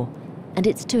paid for, and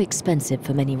it's too expensive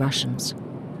for many Russians.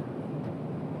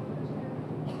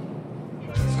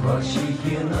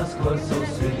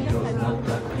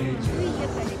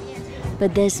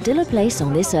 But there's still a place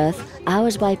on this earth,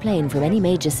 hours by plane from any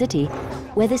major city,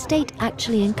 where the state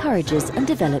actually encourages and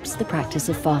develops the practice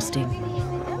of fasting.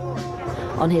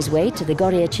 On his way to the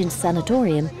Goryachins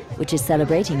Sanatorium, which is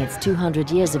celebrating its 200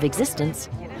 years of existence,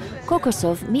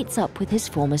 Kokosov meets up with his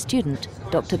former student,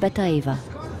 Dr. Betaeva.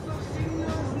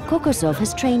 Kokosov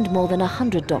has trained more than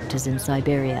 100 doctors in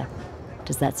Siberia.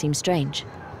 Does that seem strange?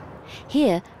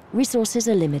 Here, resources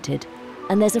are limited,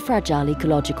 and there's a fragile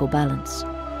ecological balance.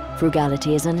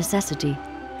 Frugality is a necessity,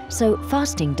 so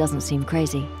fasting doesn't seem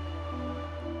crazy.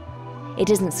 It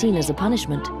isn't seen as a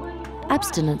punishment.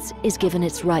 Abstinence is given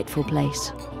its rightful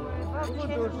place.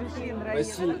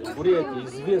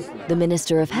 The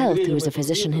Minister of Health, who is a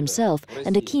physician himself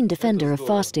and a keen defender of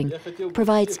fasting,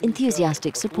 provides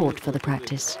enthusiastic support for the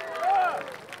practice.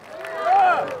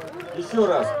 Еще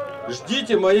раз.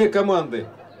 Ждите моей команды.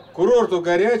 Курорту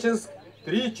Горячинск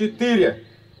 3-4.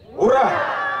 Ура!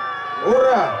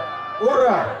 Ура!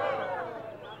 Ура!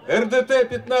 РДТ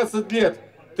 15 лет.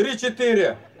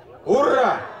 3-4.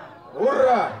 Ура!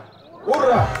 Ура!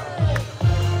 Ура!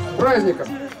 С праздником!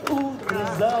 Утро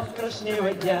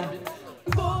завтрашнего дня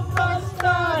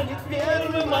настанет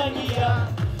первым, а не я.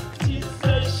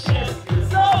 Птица щедка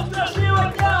завтра же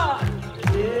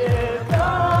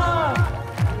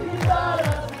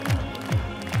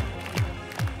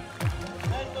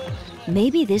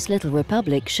Maybe this little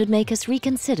republic should make us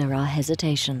reconsider our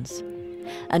hesitations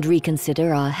and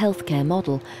reconsider our healthcare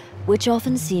model, which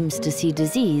often seems to see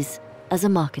disease as a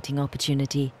marketing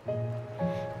opportunity,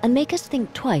 and make us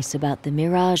think twice about the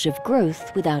mirage of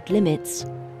growth without limits,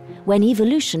 when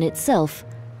evolution itself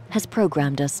has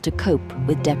programmed us to cope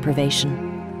with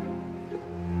deprivation.